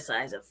Twinkie the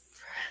size of.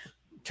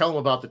 Tell them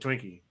about the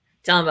Twinkie.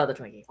 Tell them about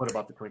the Twinkie. What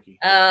about the Twinkie?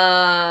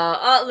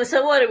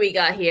 So what do we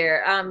got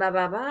here?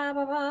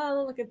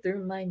 Looking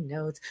through my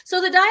notes.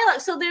 So the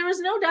dialogue. So there was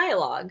no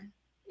dialogue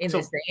in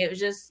this thing. It was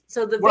just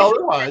it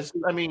was.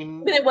 I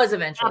mean, it was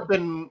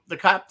eventually. The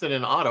captain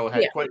and Otto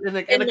had quite, and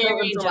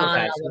Mary and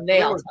John.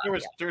 They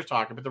were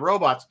talking, but the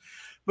robots.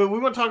 But we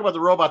want to talk about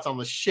the robots on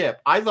the ship.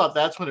 I thought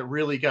that's when it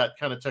really got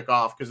kind of took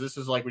off because this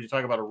is like when you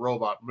talk about a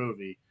robot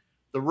movie.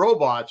 The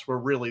robots were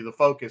really the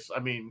focus.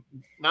 I mean,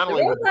 not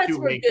only were the 2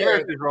 main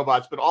characters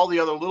robots, but all the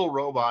other little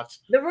robots.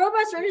 The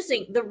robots were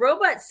interesting. The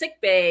robot sick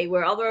bay,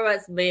 where all the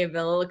robots may have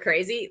been a little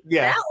crazy.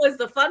 Yeah, that was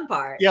the fun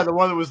part. Yeah, the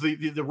one that was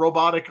the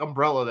robotic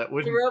umbrella that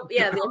would.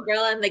 The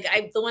umbrella and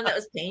the one that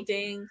was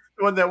painting.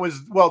 The one that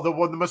was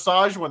the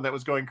massage one that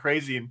was going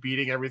crazy and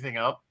beating everything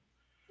up.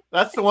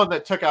 That's the one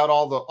that took out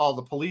all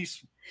the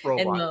police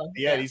robots.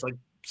 He's like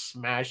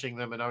smashing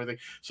them and everything.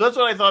 So that's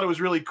what I thought it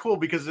was really cool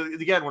because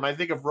again, when I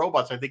think of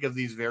robots, I think of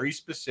these very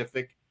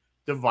specific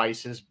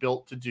devices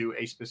built to do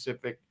a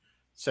specific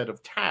set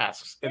of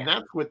tasks, and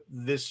that's what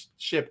this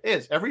ship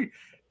is. Every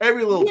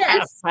little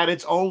task had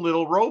its own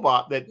little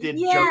robot that did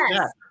just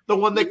that. The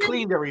one that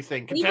cleaned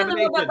everything. Even the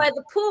robot by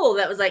the pool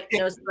that was like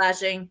no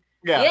splashing.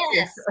 Yeah.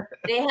 Yes,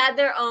 they had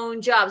their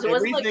own jobs.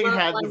 Everything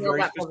had a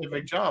very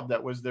specific job.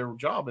 That was their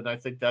job, and I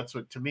think that's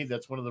what, to me,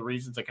 that's one of the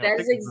reasons I kind of.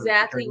 That is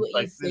exactly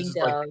what you think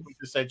of. Like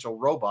essential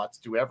robots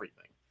do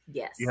everything.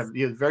 Yes, you have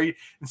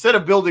instead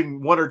of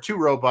building 1 or 2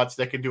 robots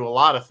that can do a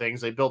lot of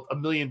things, they built a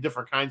million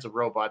different kinds of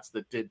robots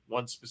that did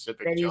one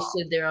specific job. They each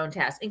did their own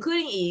task,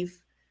 including Eve.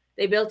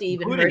 They built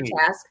Eve, and her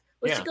task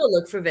was to go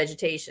look for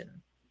vegetation.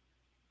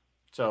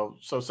 So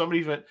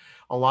somebody spent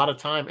a lot of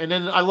time, and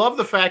then I love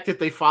the fact that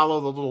they follow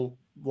the little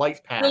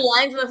light path. The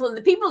lines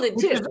the people did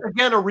too. Which is,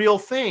 again, a real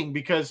thing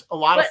because a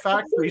lot of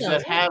factories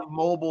that have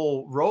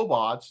mobile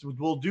robots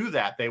will do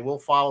that. They will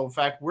follow. In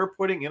fact, we're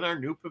putting in our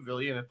new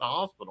pavilion at the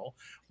hospital.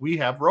 We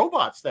have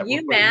robots that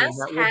UMass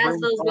has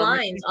those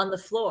lines on the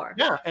floor.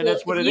 Yeah, and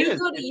that's what it is. If you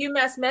go to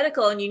UMass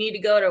Medical and you need to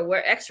go to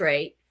where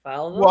X-ray,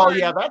 follow the line.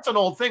 Yeah, that's an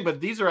old thing,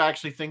 but these are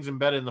actually things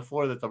embedded in the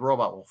floor that the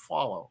robot will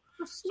follow.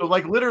 So,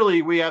 like,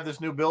 literally, we have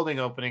this new building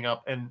opening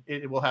up, and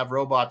it will have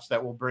robots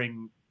that will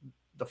bring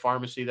the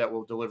pharmacy that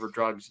will deliver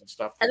drugs and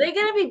stuff. Are they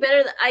going to be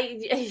better? Have you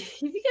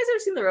guys ever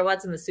seen the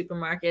robots in the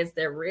supermarkets?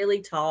 They're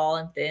really tall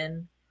and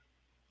thin.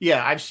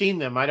 Yeah, I've seen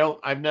them.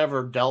 I've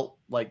never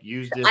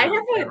used it. I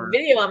have a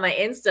video on my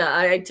Insta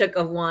I took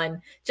of one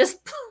just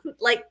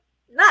like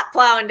not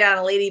plowing down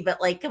a lady,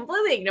 but like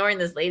completely ignoring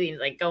this lady and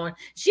like going.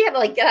 She had to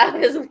like get out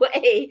of his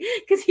way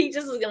because he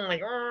just was going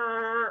like.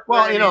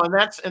 Well, and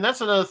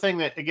that's another thing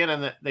that again,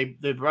 and that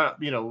they brought,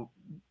 the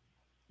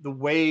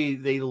way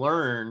they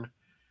learn.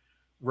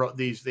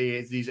 These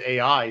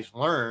AIs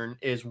learn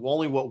is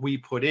only what we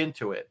put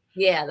into it.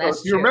 Yeah,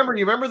 that's true. You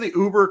remember the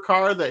Uber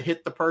car that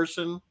hit the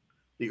person?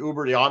 The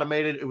Uber, the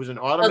automated. It was an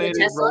automated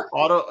it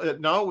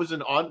was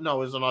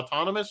an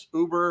autonomous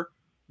Uber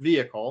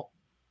vehicle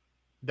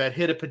that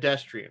hit a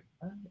pedestrian.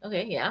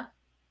 Okay, yeah.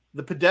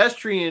 The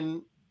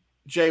pedestrian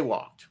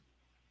jaywalked.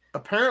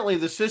 apparently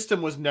the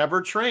system was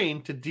never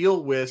trained to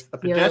deal with a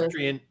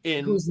pedestrian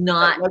who's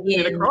not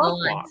in a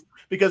crosswalk,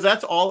 because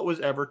that's all it was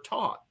ever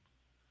taught.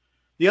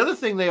 The other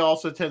thing they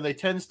also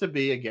tends to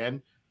be,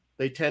 again,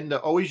 they tend to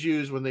always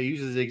use, when they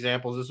use as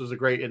examples, this was a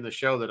great in the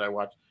show that I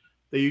watched,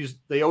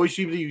 they always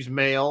seem to use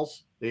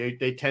males.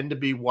 They tend to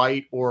be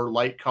white or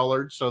light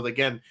colored. So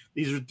again,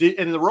 these are,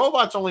 and the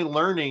robot's only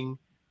learning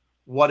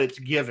what it's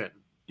given.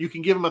 You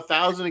can give them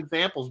 1,000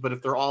 examples, but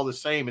if they're all the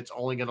same, it's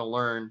only going to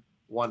learn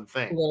one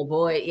thing. Little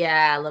boy,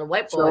 yeah, little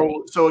white boy.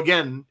 So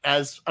again,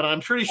 and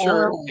I'm pretty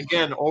sure,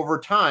 again, over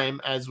time,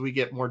 as we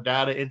get more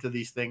data into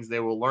these things, they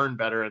will learn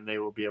better and they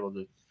will be able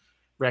to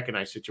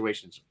recognize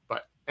situations.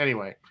 But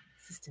anyway,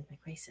 systemic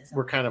racism.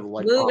 We're kind of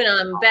like moving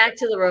on back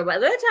to the robot.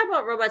 Let's talk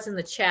about robots in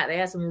the chat. They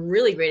have some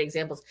really great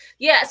examples.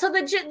 Yeah, so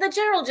the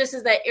general gist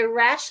is that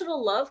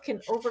irrational love can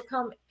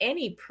overcome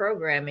any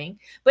programming,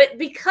 but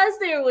because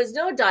there was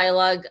no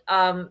dialogue,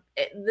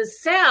 the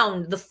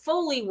sound, the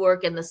Foley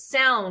work, and the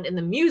sound and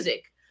the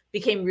music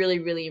became really,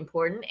 really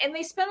important. And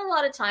they spent a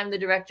lot of time. The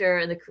director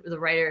and the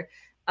writer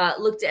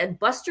looked at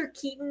Buster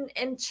Keaton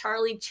and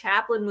Charlie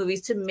Chaplin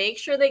movies to make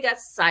sure they got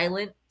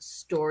silent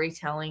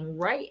storytelling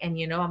right. And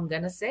I'm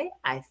going to say,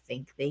 I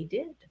think they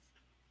did.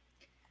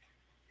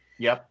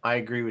 Yep, I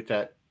agree with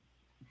that.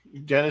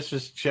 Dennis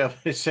is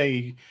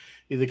saying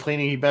the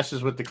cleaning, he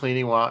messes with the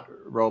cleaning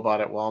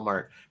robot at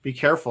Walmart. Be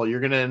careful.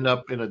 You're going to end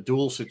up in a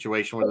duel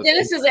situation. Where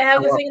Dennis, does it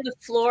have the thing on the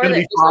floor? It's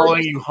going to be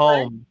following you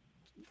home.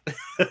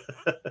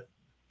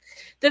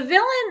 The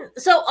villain,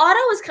 so Otto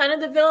is kind of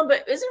the villain,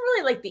 but isn't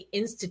really like the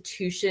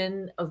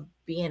institution of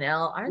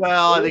B&L.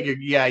 Well, I think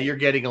you're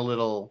getting a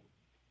little,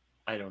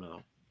 I don't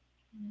know.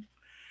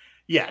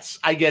 Yes,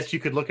 I guess you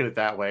could look at it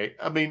that way.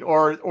 I mean,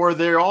 or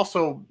there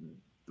also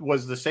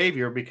was the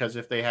savior, because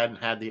if they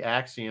hadn't had the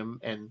Axiom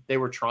and they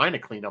were trying to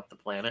clean up the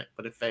planet,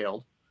 but it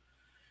failed.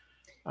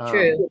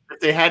 True. If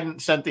they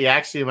hadn't sent the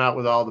Axiom out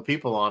with all the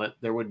people on it,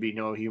 there would be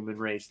no human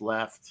race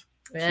left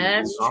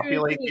That's to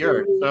populate the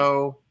Earth.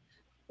 So.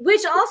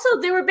 Which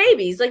also, they were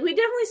babies. Like, we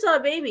definitely saw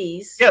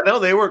babies. Yeah, no,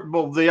 they were.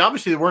 Well, they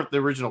obviously weren't the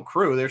original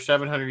crew. They're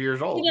 700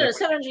 years old.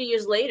 700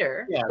 years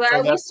later. Yeah, but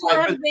so we still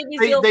have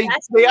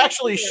babies. They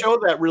actually show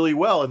that really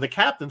well in the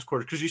captain's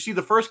quarters, because you see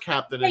the first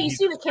captain. Yeah, you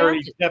see the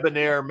captain.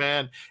 Debonair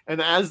man.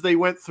 And as they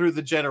went through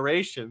the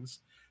generations,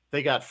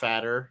 they got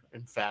fatter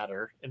and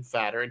fatter and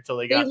fatter until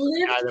they got. They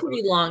lived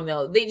pretty long,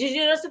 though. Did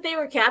you notice that they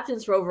were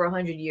captains for over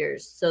 100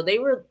 years? So they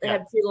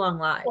had pretty long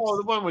lives.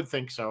 Well, one would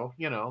think so.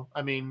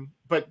 I mean,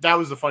 but that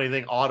was the funny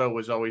thing. Otto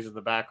was always in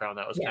the background.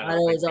 That was kind of.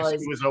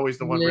 He was always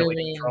the one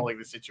really controlling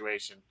the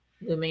situation.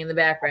 Looming in the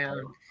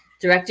background.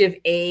 Directive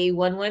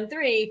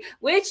A113,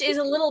 which is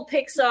a little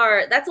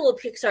Pixar. That's a little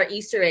Pixar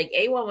Easter egg.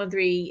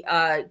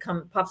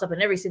 A113 pops up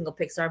in every single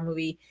Pixar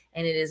movie,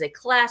 and it is a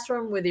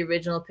classroom where the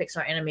original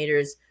Pixar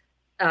animators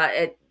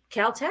at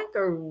Caltech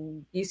or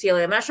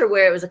UCLA. I'm not sure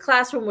where. It was a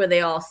classroom where they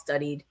all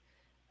studied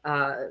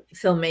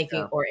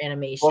filmmaking or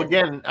animation. Well,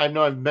 again, I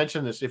know I've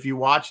mentioned this. If you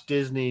watch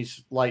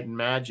Disney's Light and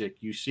Magic,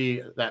 you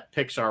see that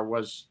Pixar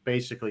was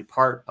basically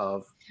part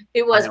of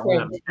it. Was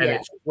and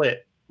it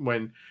split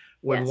when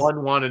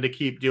one wanted to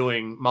keep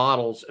doing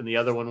models and the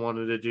other one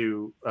wanted to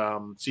do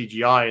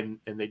CGI,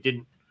 and they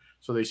didn't.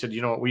 So they said,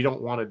 you know what, we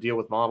don't want to deal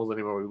with models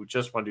anymore. We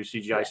just want to do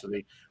CGI. Yeah. So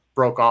they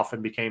broke off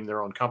and became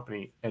their own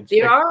company. And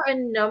there are a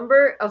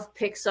number of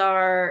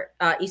Pixar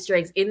Easter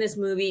eggs in this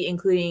movie,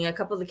 including a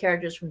couple of the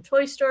characters from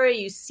Toy Story.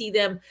 You see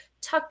them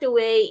tucked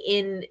away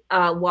in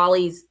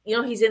Wally's,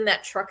 he's in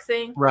that truck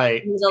thing.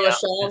 Right. There's all the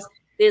shelves.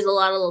 There's a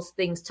lot of those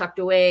things tucked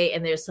away,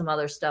 and there's some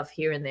other stuff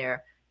here and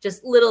there.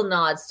 Just little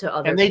nods to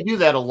other. And they do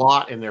that a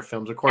lot in their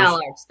films, of course.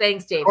 Alex,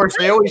 thanks, Dave. Of course,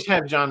 they always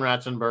have John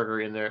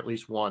Ratzenberger in there at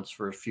least once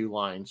for a few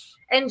lines.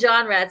 And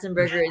John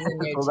Ratzenberger is in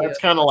there so too. That's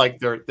kind of like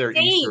their Dave,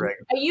 Easter egg.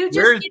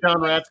 Where is John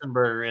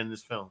Ratzenberger in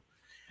this film?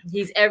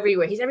 He's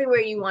everywhere. He's everywhere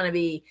you want to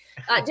be.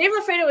 Dave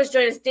Lafredo was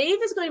joining us.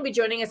 Dave is going to be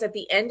joining us at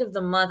the end of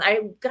the month. I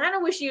kind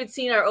of wish you had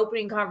seen our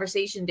opening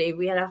conversation, Dave.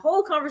 We had a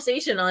whole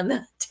conversation on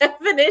the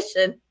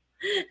definition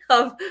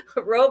of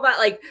robot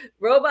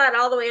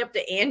all the way up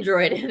to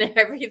Android and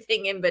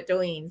everything in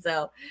between.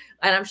 So,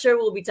 and I'm sure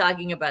we'll be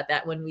talking about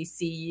that when we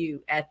see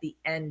you at the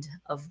end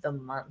of the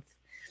month.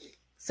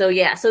 So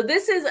yeah, so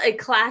this is a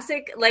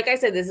classic, like I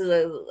said, this is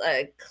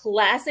a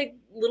classic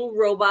little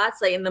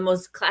robots, like in the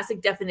most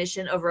classic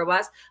definition of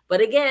robots.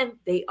 But again,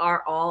 they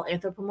are all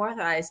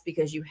anthropomorphized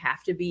because you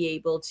have to be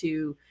able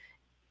to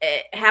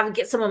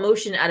get some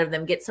emotion out of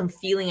them, get some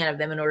feeling out of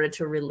them in order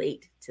to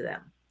relate to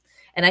them.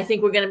 And I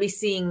think we're going to be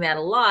seeing that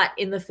a lot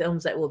in the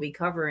films that we'll be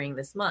covering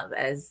this month.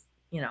 As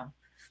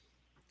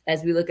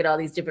as we look at all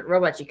these different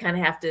robots, you kind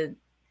of have to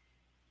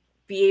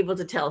be able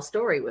to tell a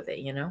story with it,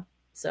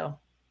 So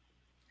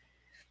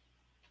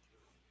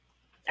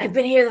I've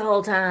been here the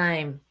whole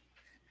time.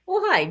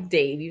 Well, hi,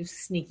 Dave, you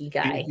sneaky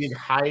guy. He's been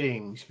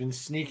hiding. He's been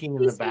sneaking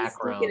in the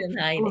background.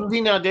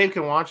 Now Dave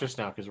can watch us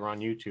now because we're on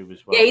YouTube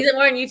as well. Yeah,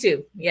 we're on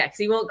YouTube. Yeah, because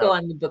he won't go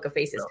on the Book of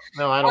Faces.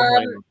 No, I don't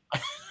blame him.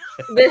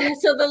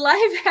 So the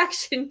live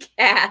action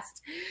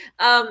cast,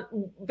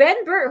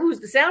 Ben Burtt, who's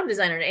the sound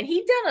designer, and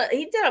he'd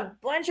done a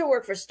bunch of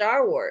work for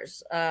Star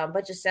Wars, a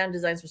bunch of sound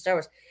designs for Star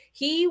Wars.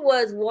 He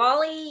was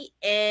Wally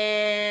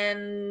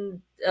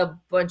and a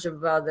bunch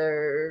of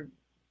other,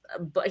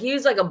 but he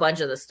was like a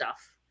bunch of the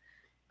stuff.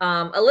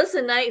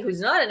 Alyssa Knight,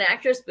 who's not an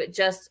actress but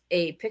just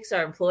a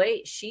Pixar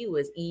employee, she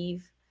was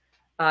Eve.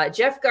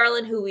 Jeff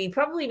Garlin, who we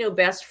probably know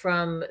best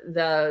from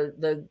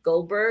the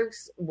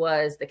Goldbergs,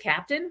 was the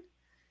captain.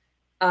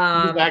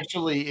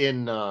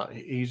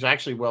 He's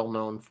actually well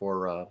known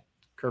for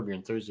Curb Your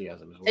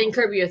Enthusiasm as well. And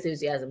Curb Your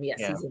Enthusiasm, yes,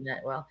 he's in that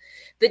well.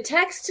 The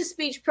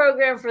text-to-speech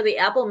program for the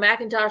Apple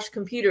Macintosh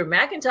computer,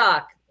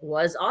 Macintalk,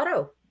 was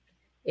Otto.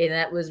 And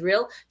that was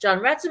real. John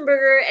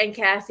Ratzenberger and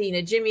Kathy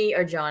Najimy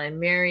are John and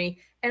Mary.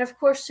 And of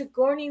course,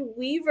 Sigourney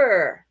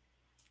Weaver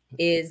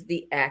is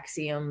the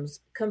Axiom's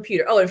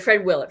computer. Oh, and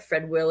Fred Willard.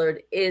 Fred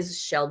Willard is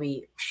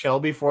Shelby.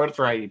 Shelby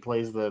Forthright. He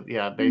plays the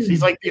bass.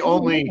 He's like the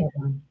only.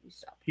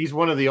 He's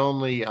one of the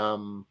only.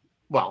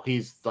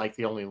 He's like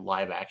the only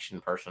live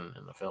action person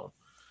in the film.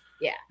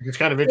 Yeah, it's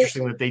kind of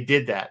interesting that they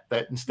did that.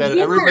 That instead of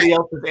everybody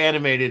else is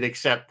animated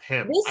except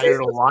him. I don't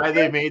know why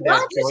they made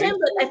that choice. Him,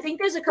 but I think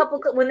there's a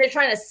couple when they're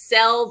trying to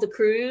sell the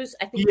cruise.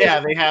 I think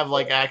they have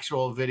like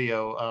actual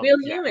video, real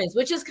humans,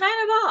 which is kind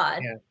of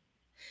odd. Yeah.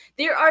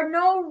 There are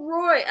no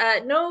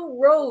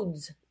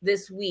roads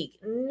this week.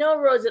 No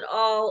roads at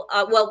all.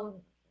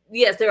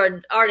 Yes, there are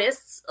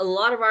artists. A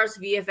lot of artists,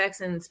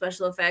 VFX and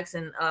special effects,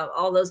 and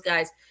all those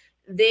guys.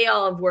 They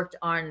all have worked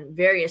on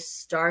various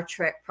Star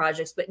Trek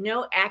projects, but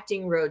no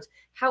acting roads.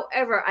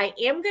 However, I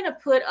am going to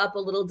put up a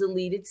little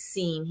deleted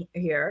scene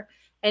here.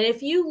 And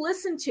if you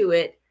listen to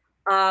it,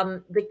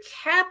 the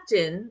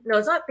captain, no,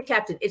 it's not the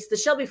captain. It's the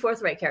Shelby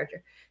Forthright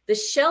character. The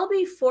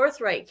Shelby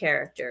Forthright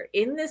character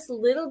in this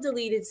little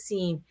deleted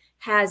scene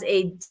has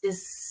a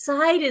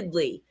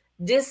distinctly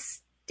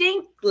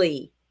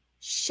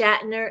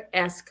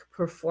Shatner-esque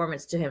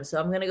performance to him. So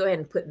I'm going to go ahead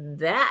and put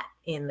that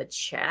in the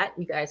chat.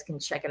 You guys can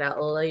check it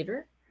out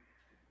later.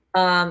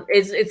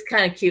 It's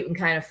kind of cute and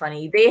kind of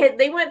funny.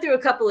 They went through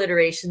a couple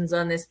iterations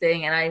on this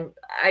thing, and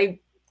I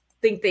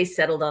think they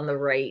settled on the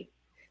right.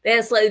 They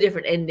had a slightly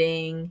different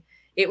ending.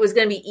 It was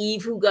going to be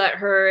Eve who got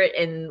hurt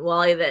and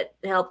Wally that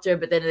helped her,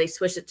 but then they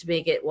switched it to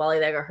make it Wally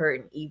that got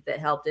hurt and Eve that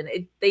helped. And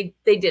they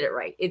did it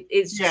right.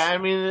 It's just, I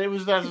mean, it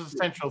was that's a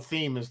central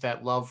theme is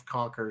that love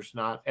conquers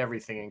not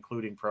everything,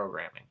 including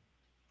programming.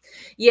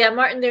 Yeah,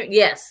 Martin,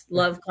 yes,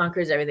 love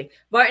conquers everything.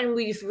 Martin,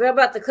 we forgot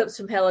about the clips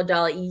from Hello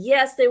Dolly.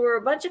 Yes, there were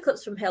a bunch of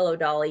clips from Hello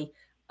Dolly,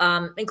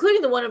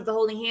 including the one of the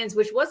holding hands,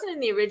 which wasn't in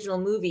the original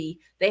movie.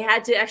 They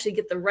had to actually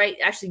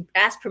actually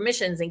ask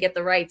permissions and get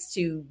the rights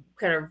to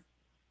kind of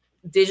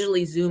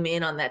digitally zoom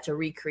in on that to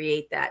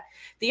recreate that.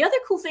 The other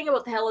cool thing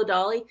about the Hello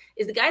Dolly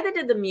is the guy that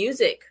did the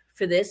music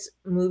for this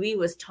movie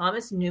was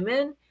Thomas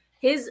Newman.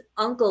 His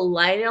uncle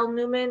Lionel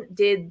Newman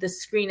did the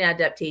screen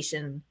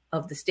adaptation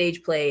of the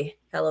stage play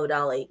Hello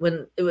Dolly.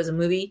 When it was a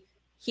movie,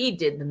 he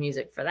did the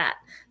music for that.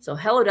 So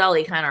Hello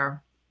Dolly kind of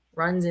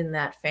runs in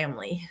that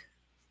family.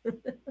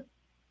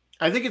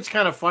 I think it's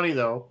kind of funny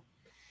though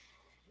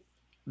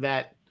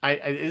that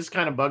it's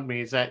kind of bugged me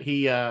is that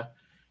he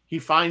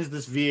finds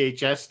this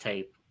VHS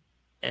tape.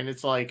 And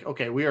it's like,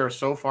 okay, we are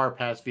so far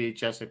past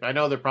VHS. I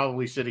know they're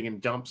probably sitting in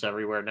dumps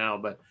everywhere now,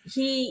 but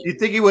you'd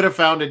think he would have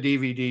found a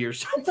DVD or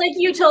something. It's like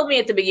you told me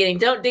at the beginning,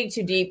 don't dig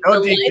too deep.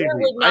 Don't dig too deep.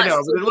 I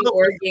know,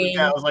 but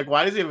I was like,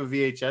 why does he have a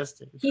VHS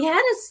tape? He had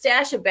a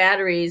stash of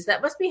batteries.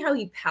 That must be how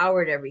he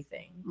powered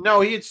everything. No,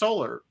 he had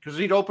solar because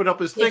he'd open up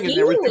his thing and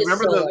there was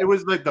it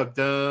was like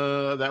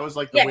that was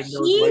like the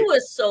Windows. He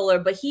was solar,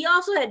 but he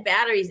also had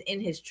batteries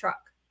in his truck.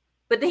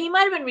 But he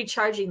might have been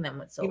recharging them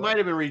with solar. He might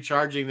have been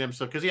recharging them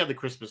because he had the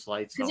Christmas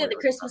lights. Because he had the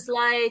Christmas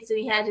lights and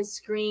he had his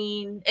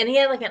screen and he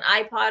had like an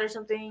iPod or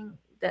something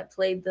that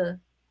played the.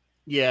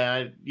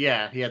 Yeah, he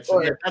had.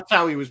 That's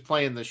how he was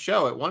playing the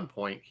show at one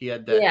point. He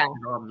had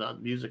that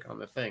music on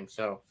the thing.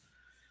 So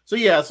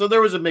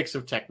there was a mix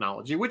of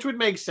technology, which would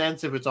make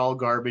sense if it's all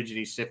garbage and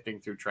he's sifting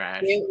through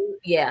trash.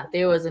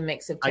 There was a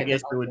mix of technology. I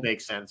guess it would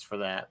make sense for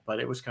that, but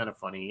it was kind of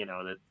funny,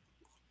 that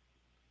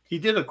he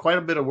did quite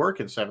a bit of work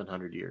in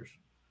 700 years.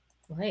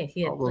 Well, hey,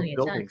 he had plenty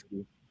of time.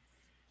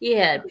 He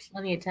had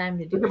plenty of time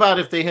to do it. Think about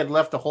if they had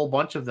left a whole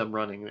bunch of them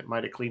running, it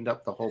might have cleaned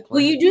up the whole place.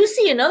 Well, you do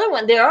see another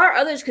one. There are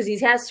others because he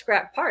has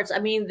scrap parts. I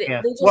mean,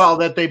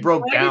 that they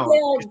broke down.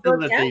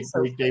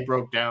 They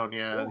broke down.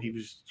 Yeah, he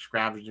was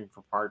scavenging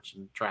for parts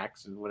and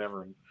tracks and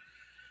whatever. And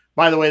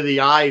by the way, the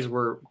eyes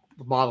were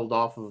modeled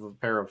off of a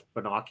pair of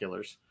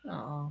binoculars.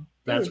 Oh,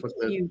 that's what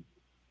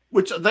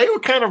which they were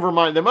kind of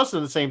remind. They must have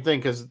been the same thing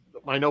because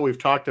I know we've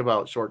talked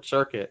about Short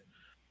Circuit.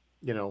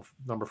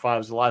 Number 5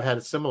 is Alive had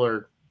a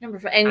similar number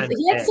 5, and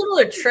he had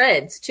similar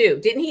treads too.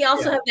 Didn't he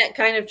also have that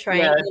kind of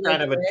triangle? Yeah,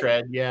 kind of a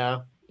tread.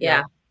 Yeah.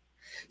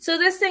 So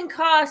this thing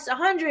cost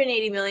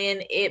 $180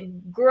 million.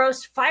 It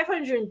grossed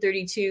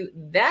 $532.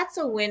 That's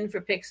a win for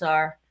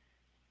Pixar.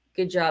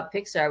 Good job,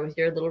 Pixar, with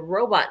your little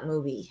robot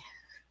movie.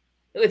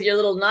 with your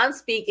little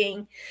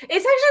non-speaking.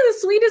 It's actually the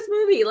sweetest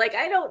movie. Like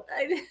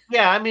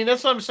Yeah, I mean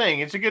that's what I'm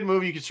saying. It's a good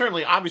movie. You can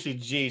certainly, obviously,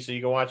 so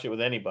you can watch it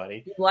with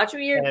anybody. You watch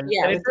with your and with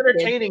it's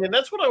entertaining, and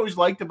that's what I always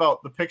liked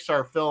about the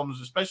Pixar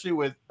films, especially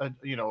with like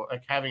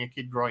having a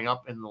kid growing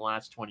up in the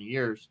last 20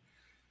 years.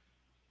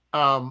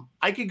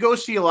 I could go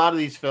see a lot of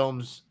these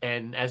films,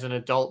 and as an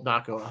adult,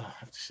 not go, oh, I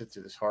have to sit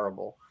through this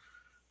horrible,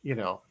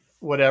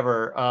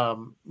 whatever,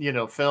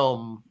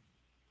 film.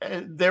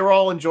 They're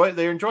all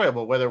they're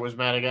enjoyable, whether it was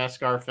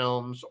Madagascar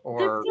films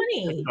or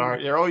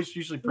Pixar. They're always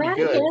usually pretty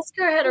good.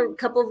 Madagascar had a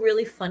couple of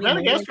really funny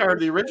Madagascar,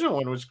 the original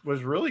one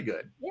was really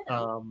good.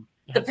 Yeah.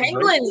 The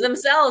penguins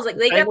themselves, like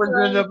they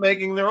ended up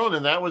making their own,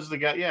 and that was the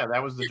guy. Yeah,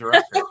 that was the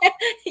director.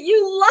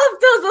 You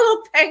love those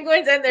little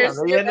penguins, and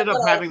they ended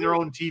up having their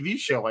own TV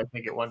show, I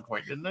think, at one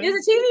point, didn't they? It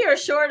was a TV or a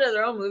short or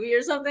their own movie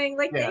or something.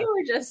 Like they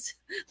were just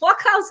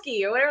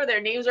Wachowski or whatever their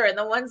names were, and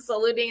the one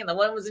saluting, and the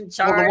one was in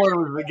charge. Well, the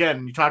one was,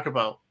 again, you talk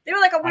about. They were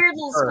like a weird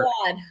little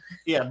squad.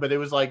 Yeah, but it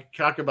was like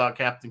talk about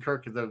Captain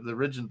Kirk. The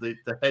original, the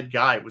head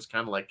guy was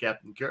kind of like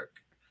Captain Kirk.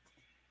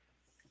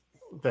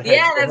 That's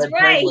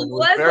right. He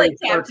was like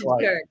Captain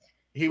Kirk.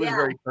 He was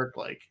very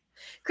Kirk-like.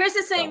 Chris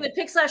is saying the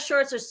Pixar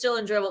shorts are still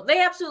enjoyable.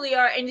 They absolutely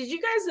are. And did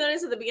you guys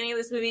notice at the beginning of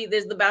this movie,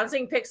 there's the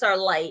bouncing Pixar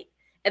light,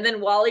 and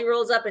then Wally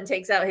rolls up and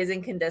takes out his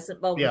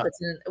incandescent bulb and puts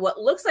in what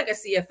looks like a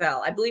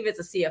CFL. I believe it's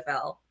a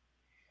CFL.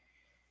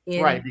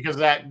 Right, because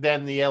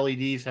then the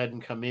LEDs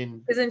hadn't come in.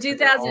 Because in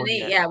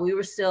 2008, we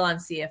were still on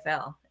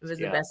CFL. It was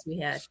the best we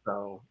had.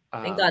 So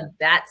thank God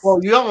that's. Well,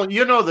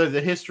 you know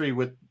the history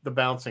with the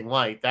bouncing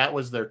light. That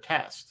was their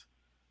test.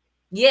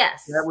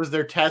 Yes, that was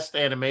their test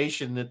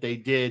animation that they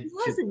did.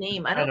 What was the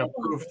name? I don't know.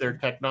 Proof their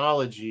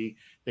technology.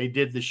 They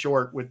did the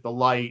short with the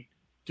light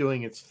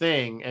doing its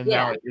thing, and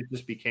now it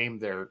just became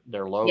their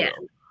logo. Yeah.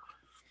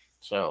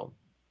 So,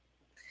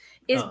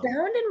 is Bound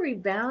and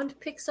Rebound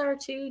Pixar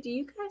too? Do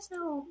you guys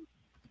know?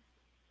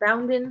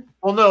 Boundin'?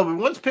 Well, no, but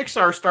once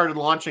Pixar started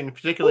launching,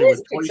 particularly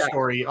with Toy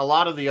Story, a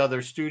lot of the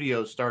other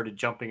studios started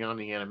jumping on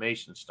the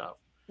animation stuff.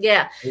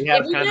 Yeah. If you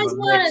guys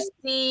want to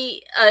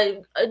see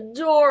an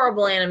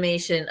adorable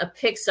animation, a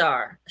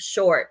Pixar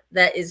short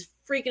that is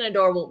freaking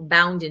adorable,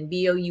 Boundin',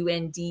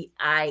 Boundin'.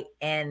 I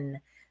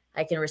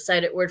can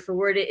recite it word for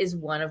word. It is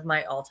one of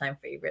my all-time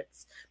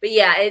favorites. But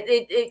yeah,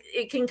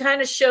 it can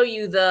kind of show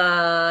you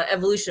the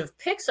evolution of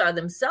Pixar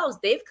themselves.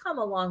 They've come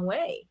a long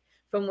way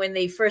from when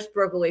they first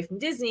broke away from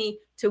Disney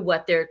to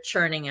what they're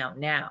churning out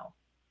now.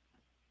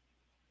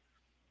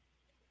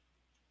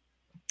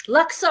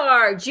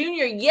 Luxar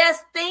Jr.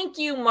 Yes, thank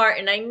you,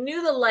 Martin. I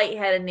knew the light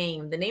had a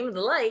name. The name of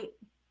the light,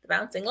 the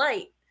bouncing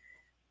light,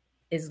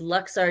 is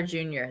Luxar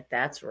Jr.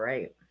 That's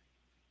right.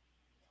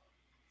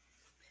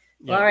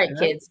 Yeah, all right,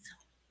 kids.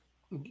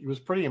 It was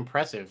pretty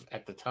impressive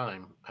at the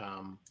time.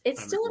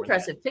 It's still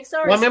impressive.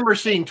 Pixar. Well, I remember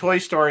seeing Toy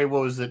Story.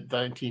 What was it?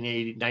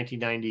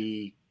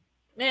 1990.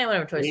 Yeah,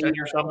 whatever. Toy Story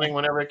or something.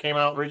 Whenever it came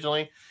out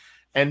originally,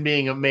 and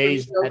being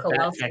amazed at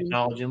that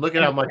technology and look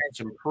at how much it's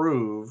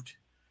improved.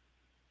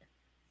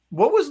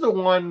 What was the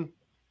one?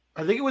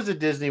 I think it was a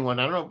Disney one.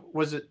 I don't know.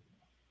 Was it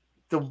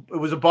it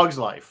was A Bug's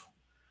Life.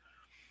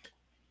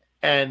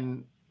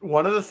 And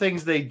one of the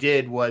things they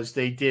did was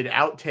they did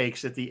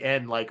outtakes at the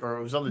end, or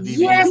it was on the DVD.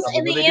 Yes,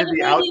 and they did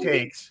the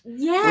outtakes.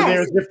 Yes,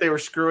 as if they were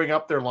screwing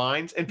up their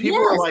lines, and people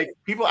were like,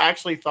 people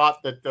actually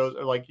thought that those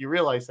are you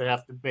realize they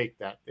have to make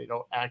that. They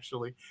don't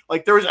actually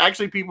there was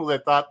actually people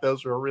that thought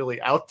those were really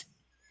outtakes.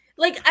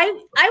 I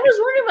was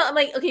wondering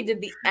about, okay,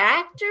 did the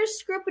actors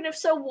script, and if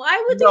so,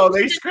 why would they? No,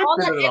 they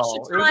scripted it all.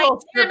 It was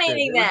all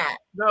animating that.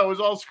 No, it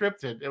was all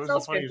scripted. It was the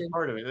funniest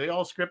part of it. They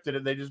all scripted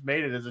it. They just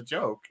made it as a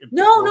joke.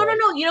 No.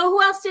 You know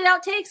who else did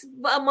outtakes?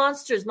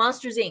 Monsters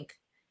Inc.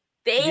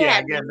 They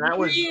had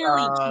really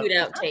cute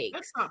outtakes.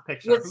 That's not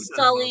Pixar. With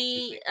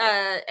Sully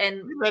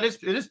and it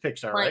is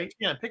Pixar, right?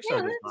 Yeah,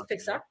 Pixar. Yeah,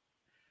 that's Pixar.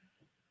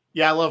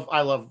 Yeah,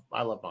 I love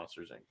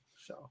Monsters Inc.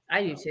 So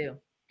I do too.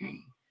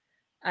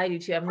 I do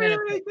too. I'm gonna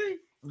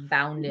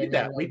bound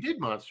in. We did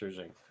Monsters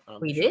Inc.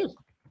 We did.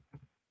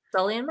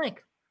 Sully and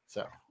Mike.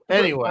 So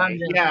anyway,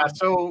 yeah.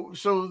 So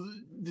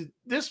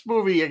this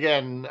movie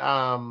again.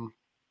 I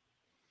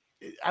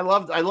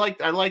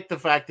liked the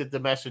fact that the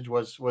message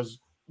was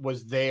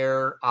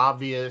there,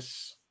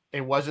 obvious.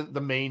 It wasn't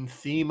the main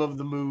theme of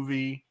the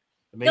movie.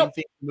 The main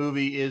theme of the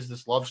movie is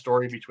this love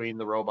story between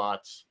the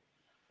robots.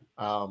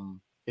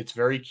 It's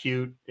very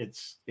cute.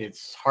 It's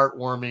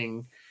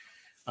heartwarming.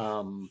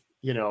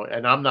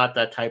 And I'm not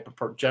that type of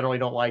person. Generally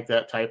don't like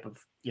that type of,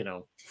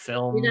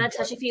 film. You're not a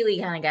touchy-feely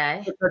kind of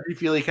guy.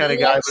 Touchy-feely kind of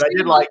guy, but I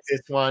did like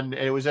this one.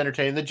 It was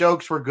entertaining. The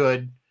jokes were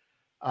good,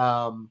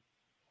 when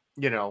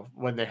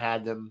they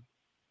had them.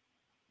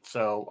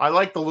 So I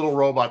like the little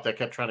robot that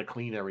kept trying to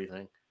clean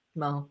everything.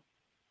 Mo.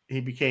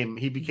 He became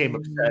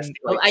obsessed.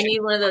 I need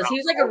one of those. He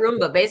was like a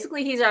Roomba.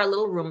 Basically, he's our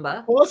little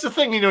Roomba. Well, that's the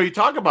thing. You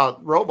talk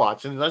about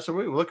robots, and that's what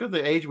we look at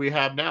the age we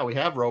have now. We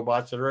have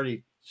robots that are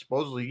already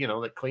supposedly,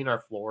 that clean our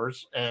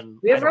floors, and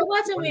we have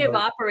robots and we have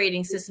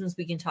operating systems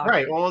we can talk.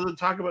 Right. Well, to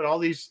talk about all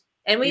these,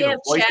 and we have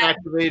voice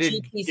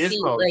activated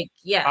gizmos.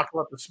 Talk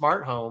about the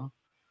smart home.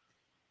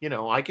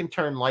 I can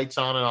turn lights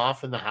on and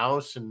off in the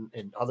house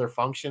and other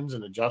functions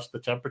and adjust the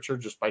temperature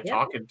just by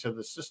talking to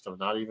the system.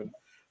 Not even,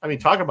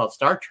 talk about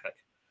Star Trek.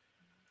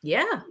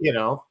 Yeah.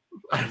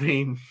 I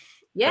mean,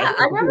 yeah,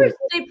 I remember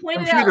they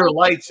pointed out computer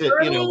lights it,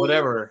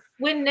 whatever.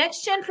 When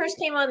Next Gen first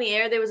came on the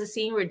air, there was a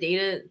scene where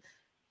Data,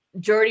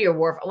 Geordi or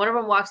Worf, one of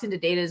them walks into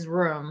Data's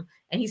room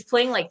and he's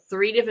playing like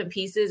 3 different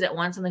pieces at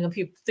once on the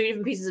computer, 3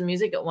 different pieces of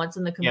music at once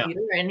on the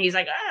computer, and he's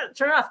like,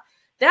 turn it off.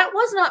 That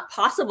was not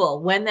possible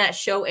when that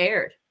show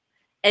aired.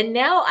 And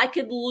now I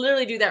could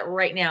literally do that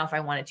right now if I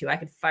wanted to. I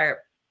could fire up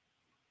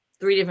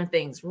 3 different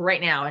things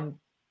right now and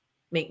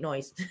make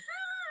noise.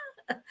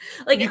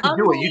 Like you could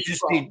do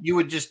it. You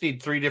would just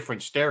need 3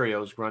 different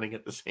stereos running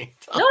at the same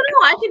time. No,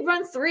 I could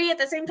run 3 at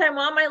the same time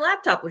on my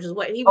laptop, which is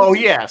what he was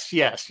doing.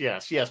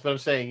 Yes. But I'm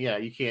saying,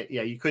 you can't.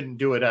 Yeah, you couldn't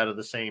do it out of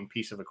the same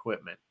piece of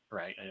equipment,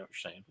 right? I know what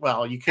you're saying.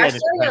 Well, you can. Our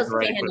stereos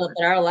can't handle it,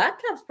 but our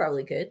laptops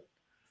probably could.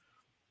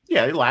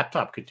 Yeah, the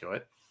laptop could do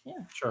it.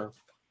 Yeah, sure.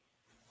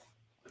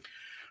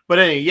 But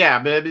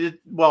anyway,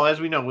 well, as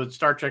we know,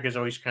 Star Trek has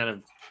always kind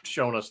of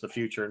shown us the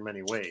future in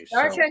many ways.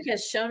 Star Trek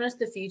has shown us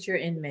the future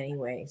in many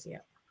ways. Yeah.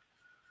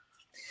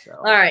 So.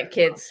 All right,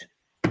 kids.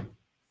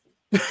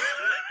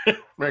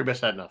 Mary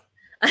Beth's had enough.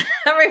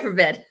 I'm ready for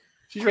bed.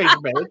 She's ready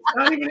for bed. It's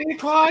not even 8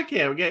 o'clock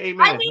yet. We got 8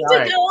 minutes. I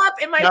need to go up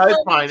in my phone.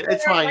 It's fine.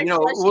 It's fine.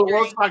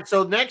 We'll talk.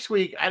 So next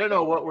week, I don't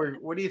know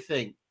what do you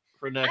think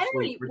for next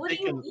week?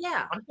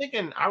 I'm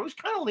thinking I was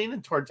kind of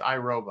leaning towards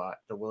iRobot,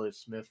 the Will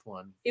Smith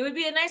one. It would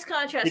be a nice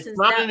contrast. It's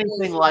not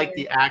anything like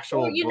the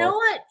actual. You know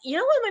what? You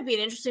know what might be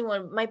an interesting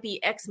one? Might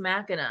be Ex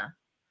Machina.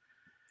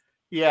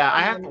 Yeah,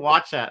 I have to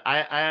watch that.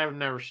 I have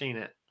never seen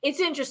it. It's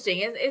interesting.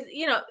 It's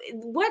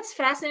what's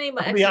fascinating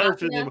about Ex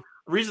Machina. The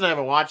reason I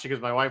haven't watched it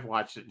because my wife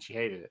watched it and she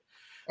hated it.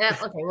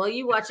 Okay, well,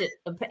 you watch it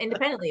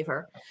independently of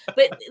her.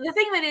 But the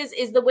thing that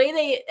is the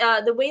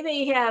way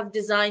they have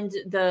designed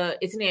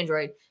it's an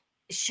android.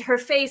 Her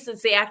face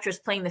is the actress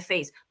playing the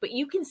face, but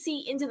you can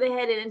see into the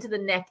head and into the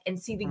neck and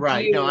see the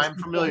right. gears. No, I'm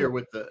familiar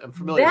with.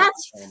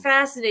 That's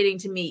fascinating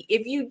to me.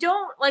 If you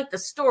don't like the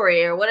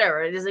story or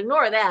whatever, just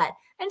ignore that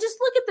and just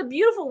look at the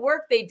beautiful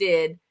work they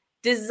did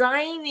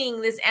designing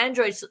this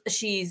android.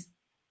 She's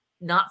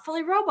not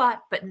fully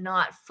robot, but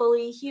not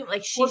fully human.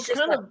 Like she's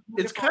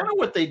it's kind of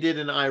what they did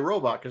in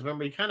iRobot, because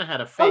remember he kind of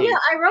had a face. Oh yeah,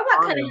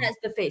 iRobot kind of has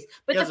the face,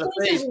 but the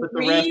face is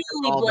really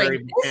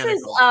blank. This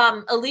is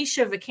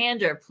Alicia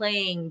Vikander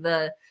playing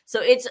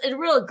so it's a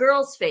real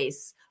girl's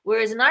face,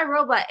 whereas in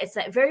iRobot it's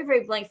that very,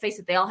 very blank face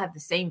that they all have the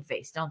same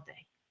face, don't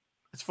they?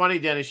 It's funny,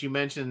 Dennis, you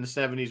mentioned the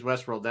 70s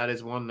Westworld. That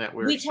is one that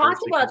we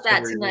talked about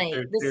that tonight.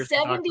 The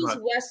 70s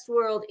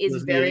Westworld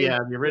is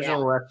the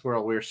original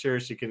Westworld. We're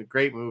seriously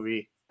great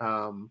movie.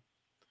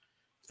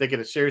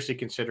 Thinking of seriously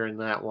considering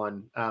that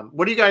one.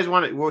 What do you guys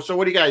want? So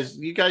what do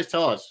you guys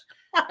tell us?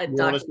 Do you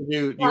want us to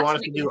do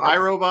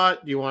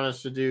iRobot? Do you want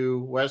us to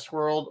do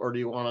Westworld, or do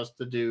you want us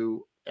to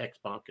do Ex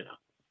Machina?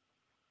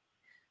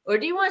 Or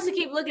do you want us to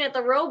keep looking at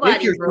the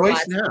robots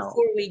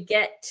before we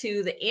get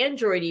to the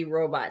androidy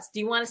robots? Do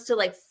you want us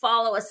to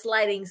follow a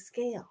sliding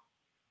scale?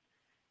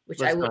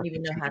 Which I wouldn't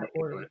even know how to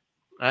order.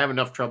 I have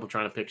enough trouble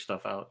trying to pick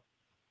stuff out.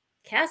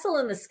 Castle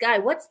in the Sky.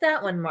 What's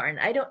that one, Martin?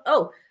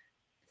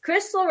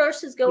 Chris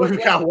LaRoche is going. We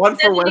got one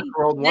for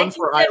Westworld, one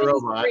for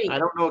iRobot. I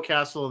don't know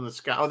Castle in the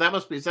Sky. Oh, that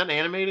must be. Is that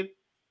animated,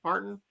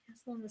 Martin?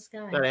 Castle in the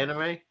Sky. Is that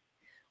anime?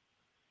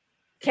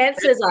 Kent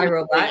says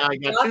iRobot. I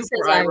got 2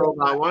 for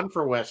iRobot, 1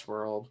 for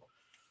Westworld.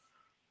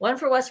 1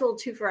 for Westworld,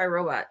 2 for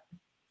iRobot.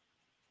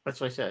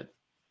 That's what I said.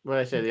 What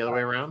did I say? The other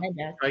way around?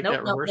 Right, no,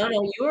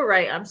 you were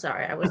right. I'm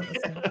sorry. I wasn't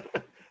listening.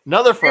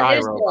 Another for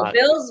iRobot.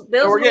 Bill's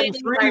we're getting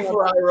 3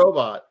 for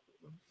iRobot.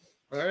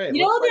 All right.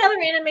 You know the other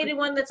animated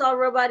one that's all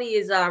robot-y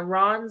is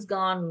Ron's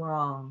Gone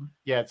Wrong.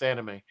 Yeah, it's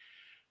anime.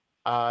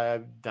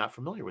 I'm not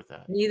familiar with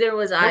that. Neither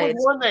was I. There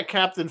was one that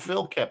Captain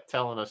Phil kept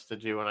telling us to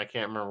do, and I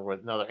can't remember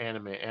what another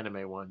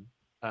anime one.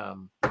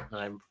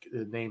 The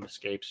name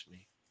escapes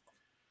me.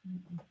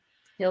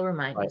 He'll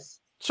remind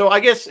us. So I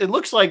guess it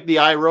looks like the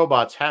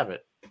iRobots have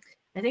it.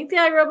 I think the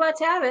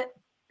iRobots have it.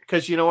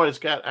 Because you know what? It's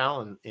got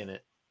Alan in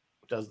it.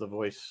 Does the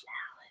voice.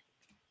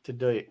 To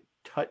do it.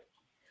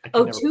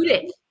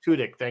 Tudyk.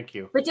 Tudyk, thank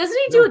you. But doesn't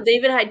he do a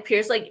David Hyde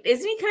Pierce?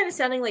 Isn't he kind of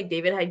sounding like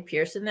David Hyde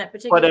Pierce in that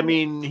particular? But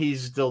he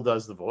still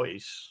does the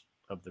voice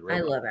of the robot.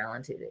 I love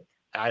Alan Tudyk.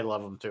 I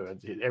love him too.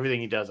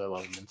 Everything he does, I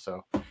love him. And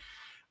so,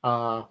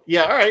 all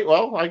right.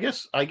 Well, I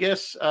guess.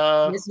 Let's do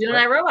an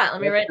iRobot.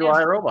 Let me write down.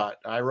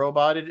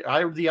 iRobot.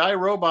 The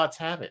iRobots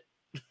have it.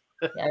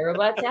 The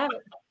iRobots have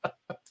it.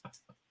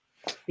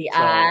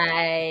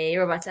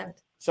 iRobots have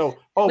it. So,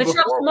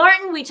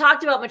 Martin, we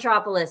talked about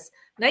Metropolis.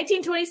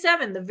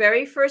 1927, the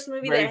very first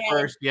movie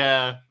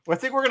yeah. Well, I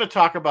think we're going to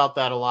talk about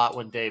that a lot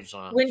when Dave's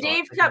on. When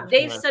Dave's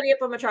study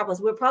up on Metropolis.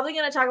 We're probably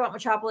going to talk about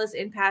Metropolis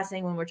in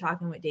passing when we're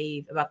talking with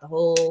Dave about the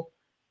whole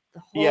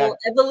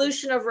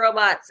evolution of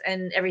robots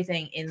and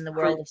everything in the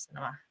world of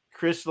cinema.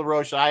 Chris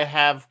LaRoche, I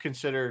have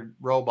considered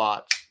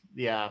Robots.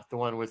 Yeah, the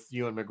one with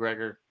Ewan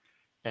McGregor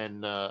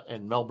and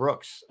Mel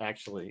Brooks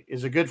actually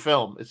is a good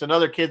film. It's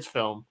another kids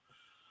film.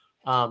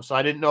 So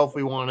I didn't know if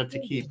we wanted to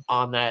keep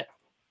on that,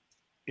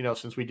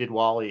 since we did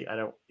Wall-E. I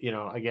don't,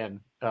 again,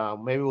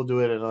 maybe we'll do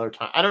it another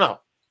time. I don't know.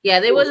 Yeah,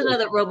 there was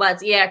another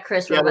robots. Yeah,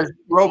 Chris robots. Yeah,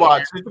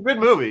 robots. Yeah. It's a good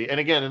movie, and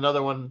again,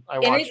 another one I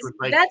watched with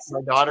my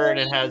daughter,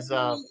 20, and it has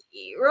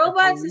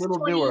robots is little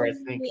 20, newer, I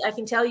think. I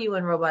can tell you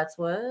when robots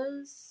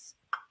was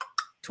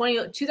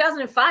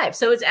 2005.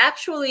 So it's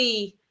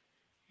actually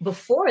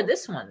before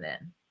this one,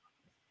 then,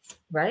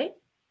 right?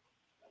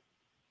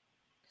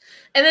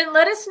 And then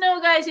let us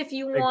know, guys, if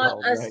you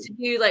want us to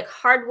do like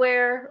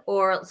hardware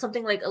or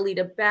something like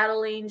Alita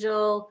Battle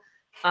Angel,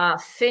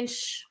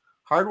 Finch.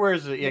 Hardware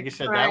is, like I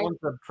said, that one's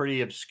a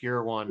pretty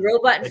obscure one.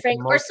 Robot and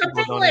Frank, or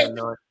something like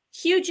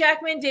Hugh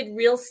Jackman did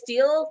Real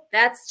Steel.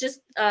 That's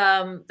just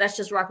Rock'em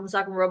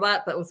Sock'em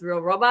Robot, but with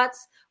real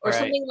robots. Or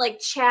something like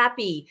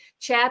Chappie.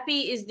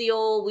 Chappie is the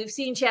old, we've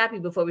seen Chappie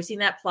before. We've seen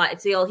that plot.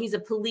 It's the old, he's a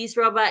police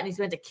robot and he's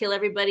meant to kill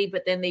everybody,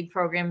 but then they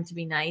program him to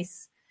be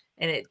nice.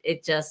 And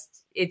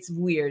it's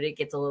weird. It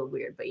gets a little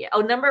weird, but yeah.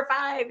 Oh, number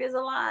 5 is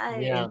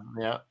alive. Yeah.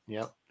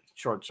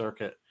 Short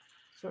Circuit.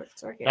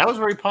 That was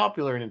very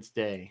popular in its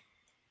day.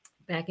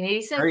 Back in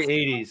 86. Very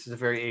 80s. It's a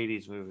very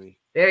 80s movie.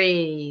 Very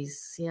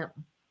 80s. Yep.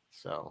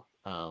 So,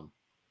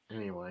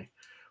 anyway.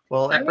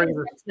 Well, that brings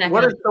us.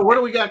 What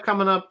do we got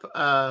coming up?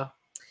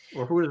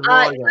 Or who is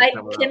Roy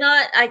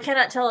I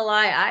cannot tell a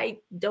lie. I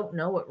don't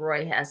know what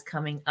Roy has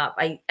coming up.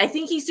 I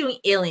think he's doing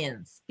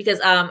Aliens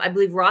because I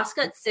believe Ross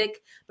got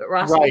sick, but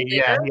Ross So I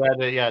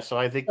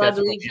think I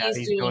believe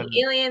he's doing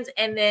Aliens,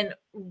 and then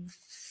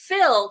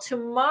Phil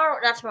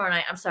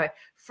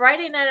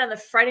Friday night on the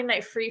Friday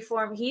Night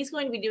Freeform, he's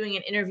going to be doing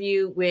an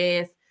interview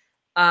with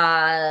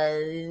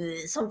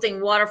something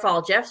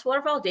Waterfall, Jeff's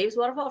Waterfall, Dave's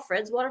Waterfall,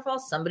 Fred's Waterfall,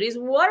 somebody's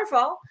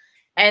Waterfall,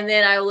 and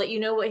then I will let you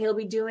know what he'll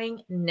be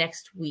doing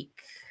next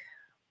week.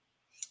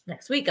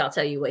 Next week, I'll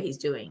tell you what he's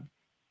doing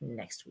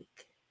next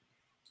week.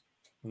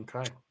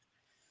 Okay.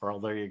 Well,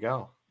 there you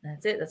go.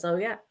 That's it. That's all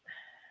we got.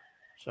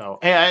 So,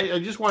 hey,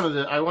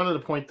 I wanted to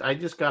point. I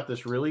just got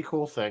this really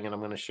cool thing, and I'm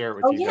going to share it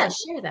with you. Oh yeah,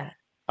 share that.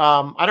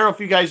 I don't know if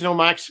you guys know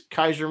Max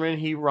Kaiserman.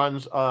 He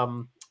runs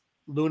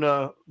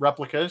Luna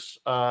Replicas.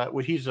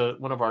 He's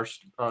one of our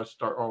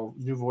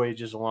New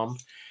Voyages alum.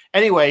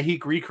 Anyway,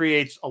 he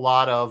recreates a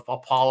lot of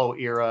Apollo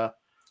era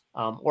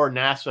or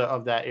NASA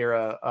of that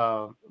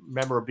era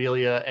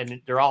memorabilia,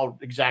 and they're all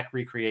exact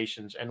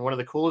recreations. And one of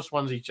the coolest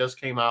ones he just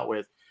came out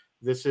with,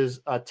 this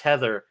is a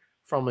tether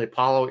from the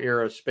Apollo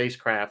era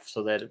spacecraft,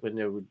 so that when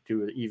they would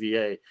do the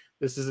EVA,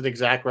 this is an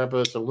exact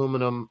replica. It's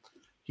aluminum.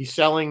 He's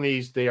selling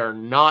these. They are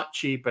not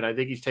cheap, and I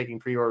think he's taking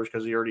pre-orders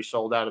because he already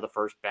sold out of the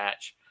first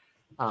batch.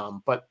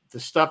 But the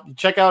stuff,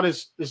 check out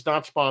is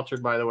not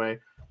sponsored, by the way.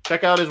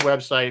 Check out his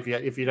website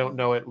if you don't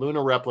know it,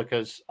 Luna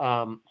Replicas.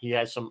 He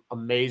has some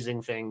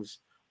amazing things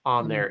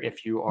on there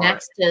if you are a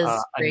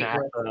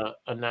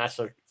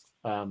NASA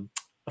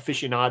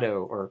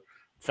aficionado or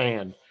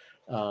fan.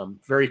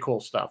 Very cool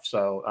stuff.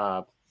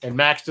 So, and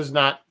Max does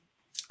not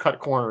cut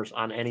corners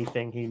on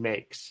anything he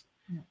makes.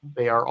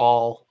 They are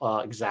all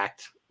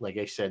exact, like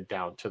I said,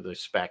 down to the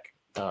spec.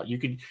 You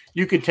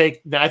could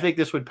take. I think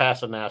this would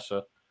pass a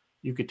NASA.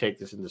 You could take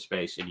this into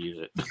space and use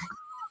it.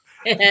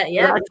 Yeah,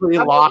 it actually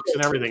locks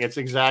and everything. It's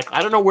exact.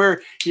 I don't know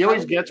where he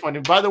always gets one.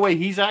 And by the way,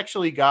 he's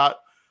actually got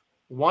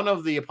one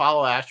of the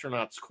Apollo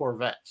astronauts'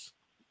 Corvettes.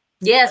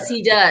 Yes,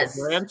 he does.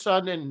 His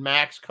grandson and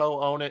Max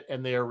co-own it,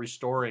 and they are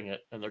restoring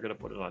it, and they're going to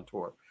put it on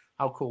tour.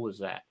 How cool is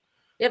that?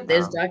 Yep,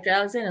 there's Dr.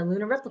 Alexander,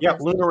 Luna Replicas.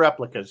 Yep, Luna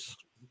Replicas.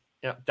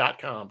 Yep,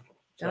 .com.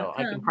 So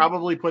I can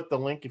probably put the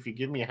link if you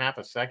give me half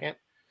a second.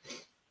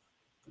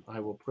 I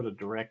will put a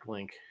direct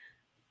link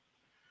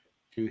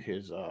to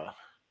his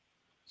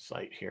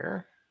site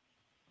here.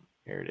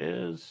 Here it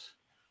is.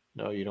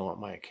 No, you don't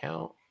want my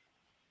account.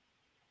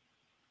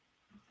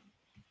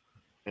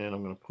 And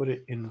I'm going to put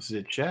it in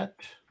the chat.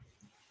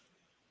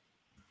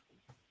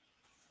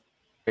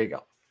 There you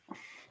go.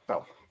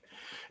 So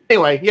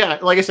anyway, yeah,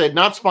 like I said,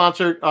 not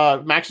sponsored.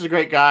 Max is a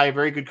great guy,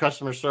 very good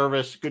customer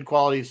service, good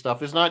quality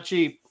stuff. It's not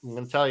cheap, I'm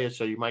going to tell you,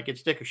 so you might get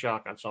sticker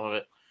shock on some of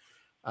it.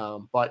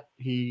 But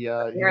he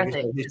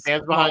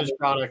stands behind his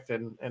product,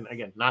 and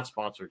again, not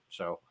sponsored.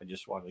 So I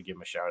just wanted to give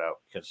him a shout out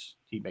because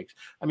he makes.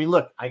 I mean,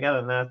 look, I got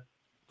a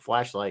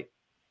flashlight,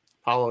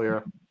 Apollo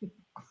era.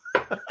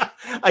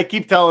 I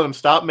keep telling him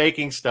stop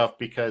making stuff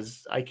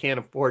because I can't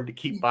afford to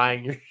keep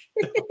buying your.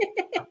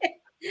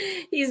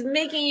 He's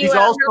making you.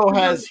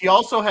 He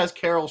also has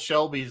Carroll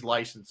Shelby's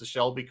license, the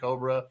Shelby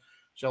Cobra,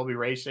 Shelby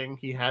Racing.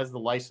 He has the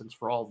license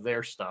for all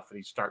their stuff, and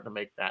he's starting to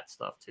make that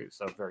stuff too.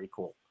 So very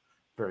cool,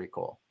 very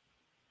cool.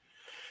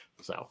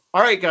 So,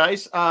 all right,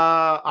 guys,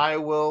 I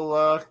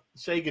will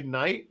say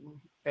goodnight,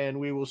 and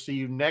we will see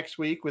you next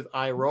week with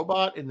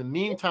iRobot. In the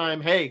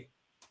meantime, hey,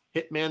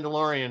 hit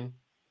Mandalorian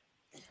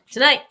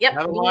tonight. Yep,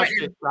 haven't watched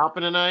it.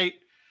 Dropping tonight.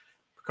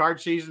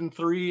 Picard season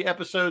 3,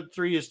 episode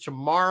 3 is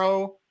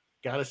tomorrow.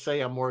 Gotta say,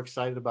 I'm more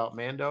excited about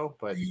Mando,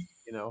 but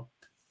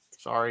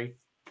sorry,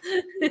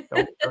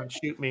 don't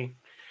shoot me.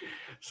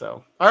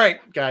 So, all right,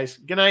 guys,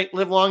 good night.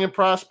 Live long and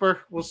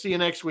prosper. We'll see you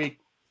next week.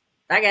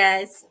 Bye,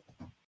 guys.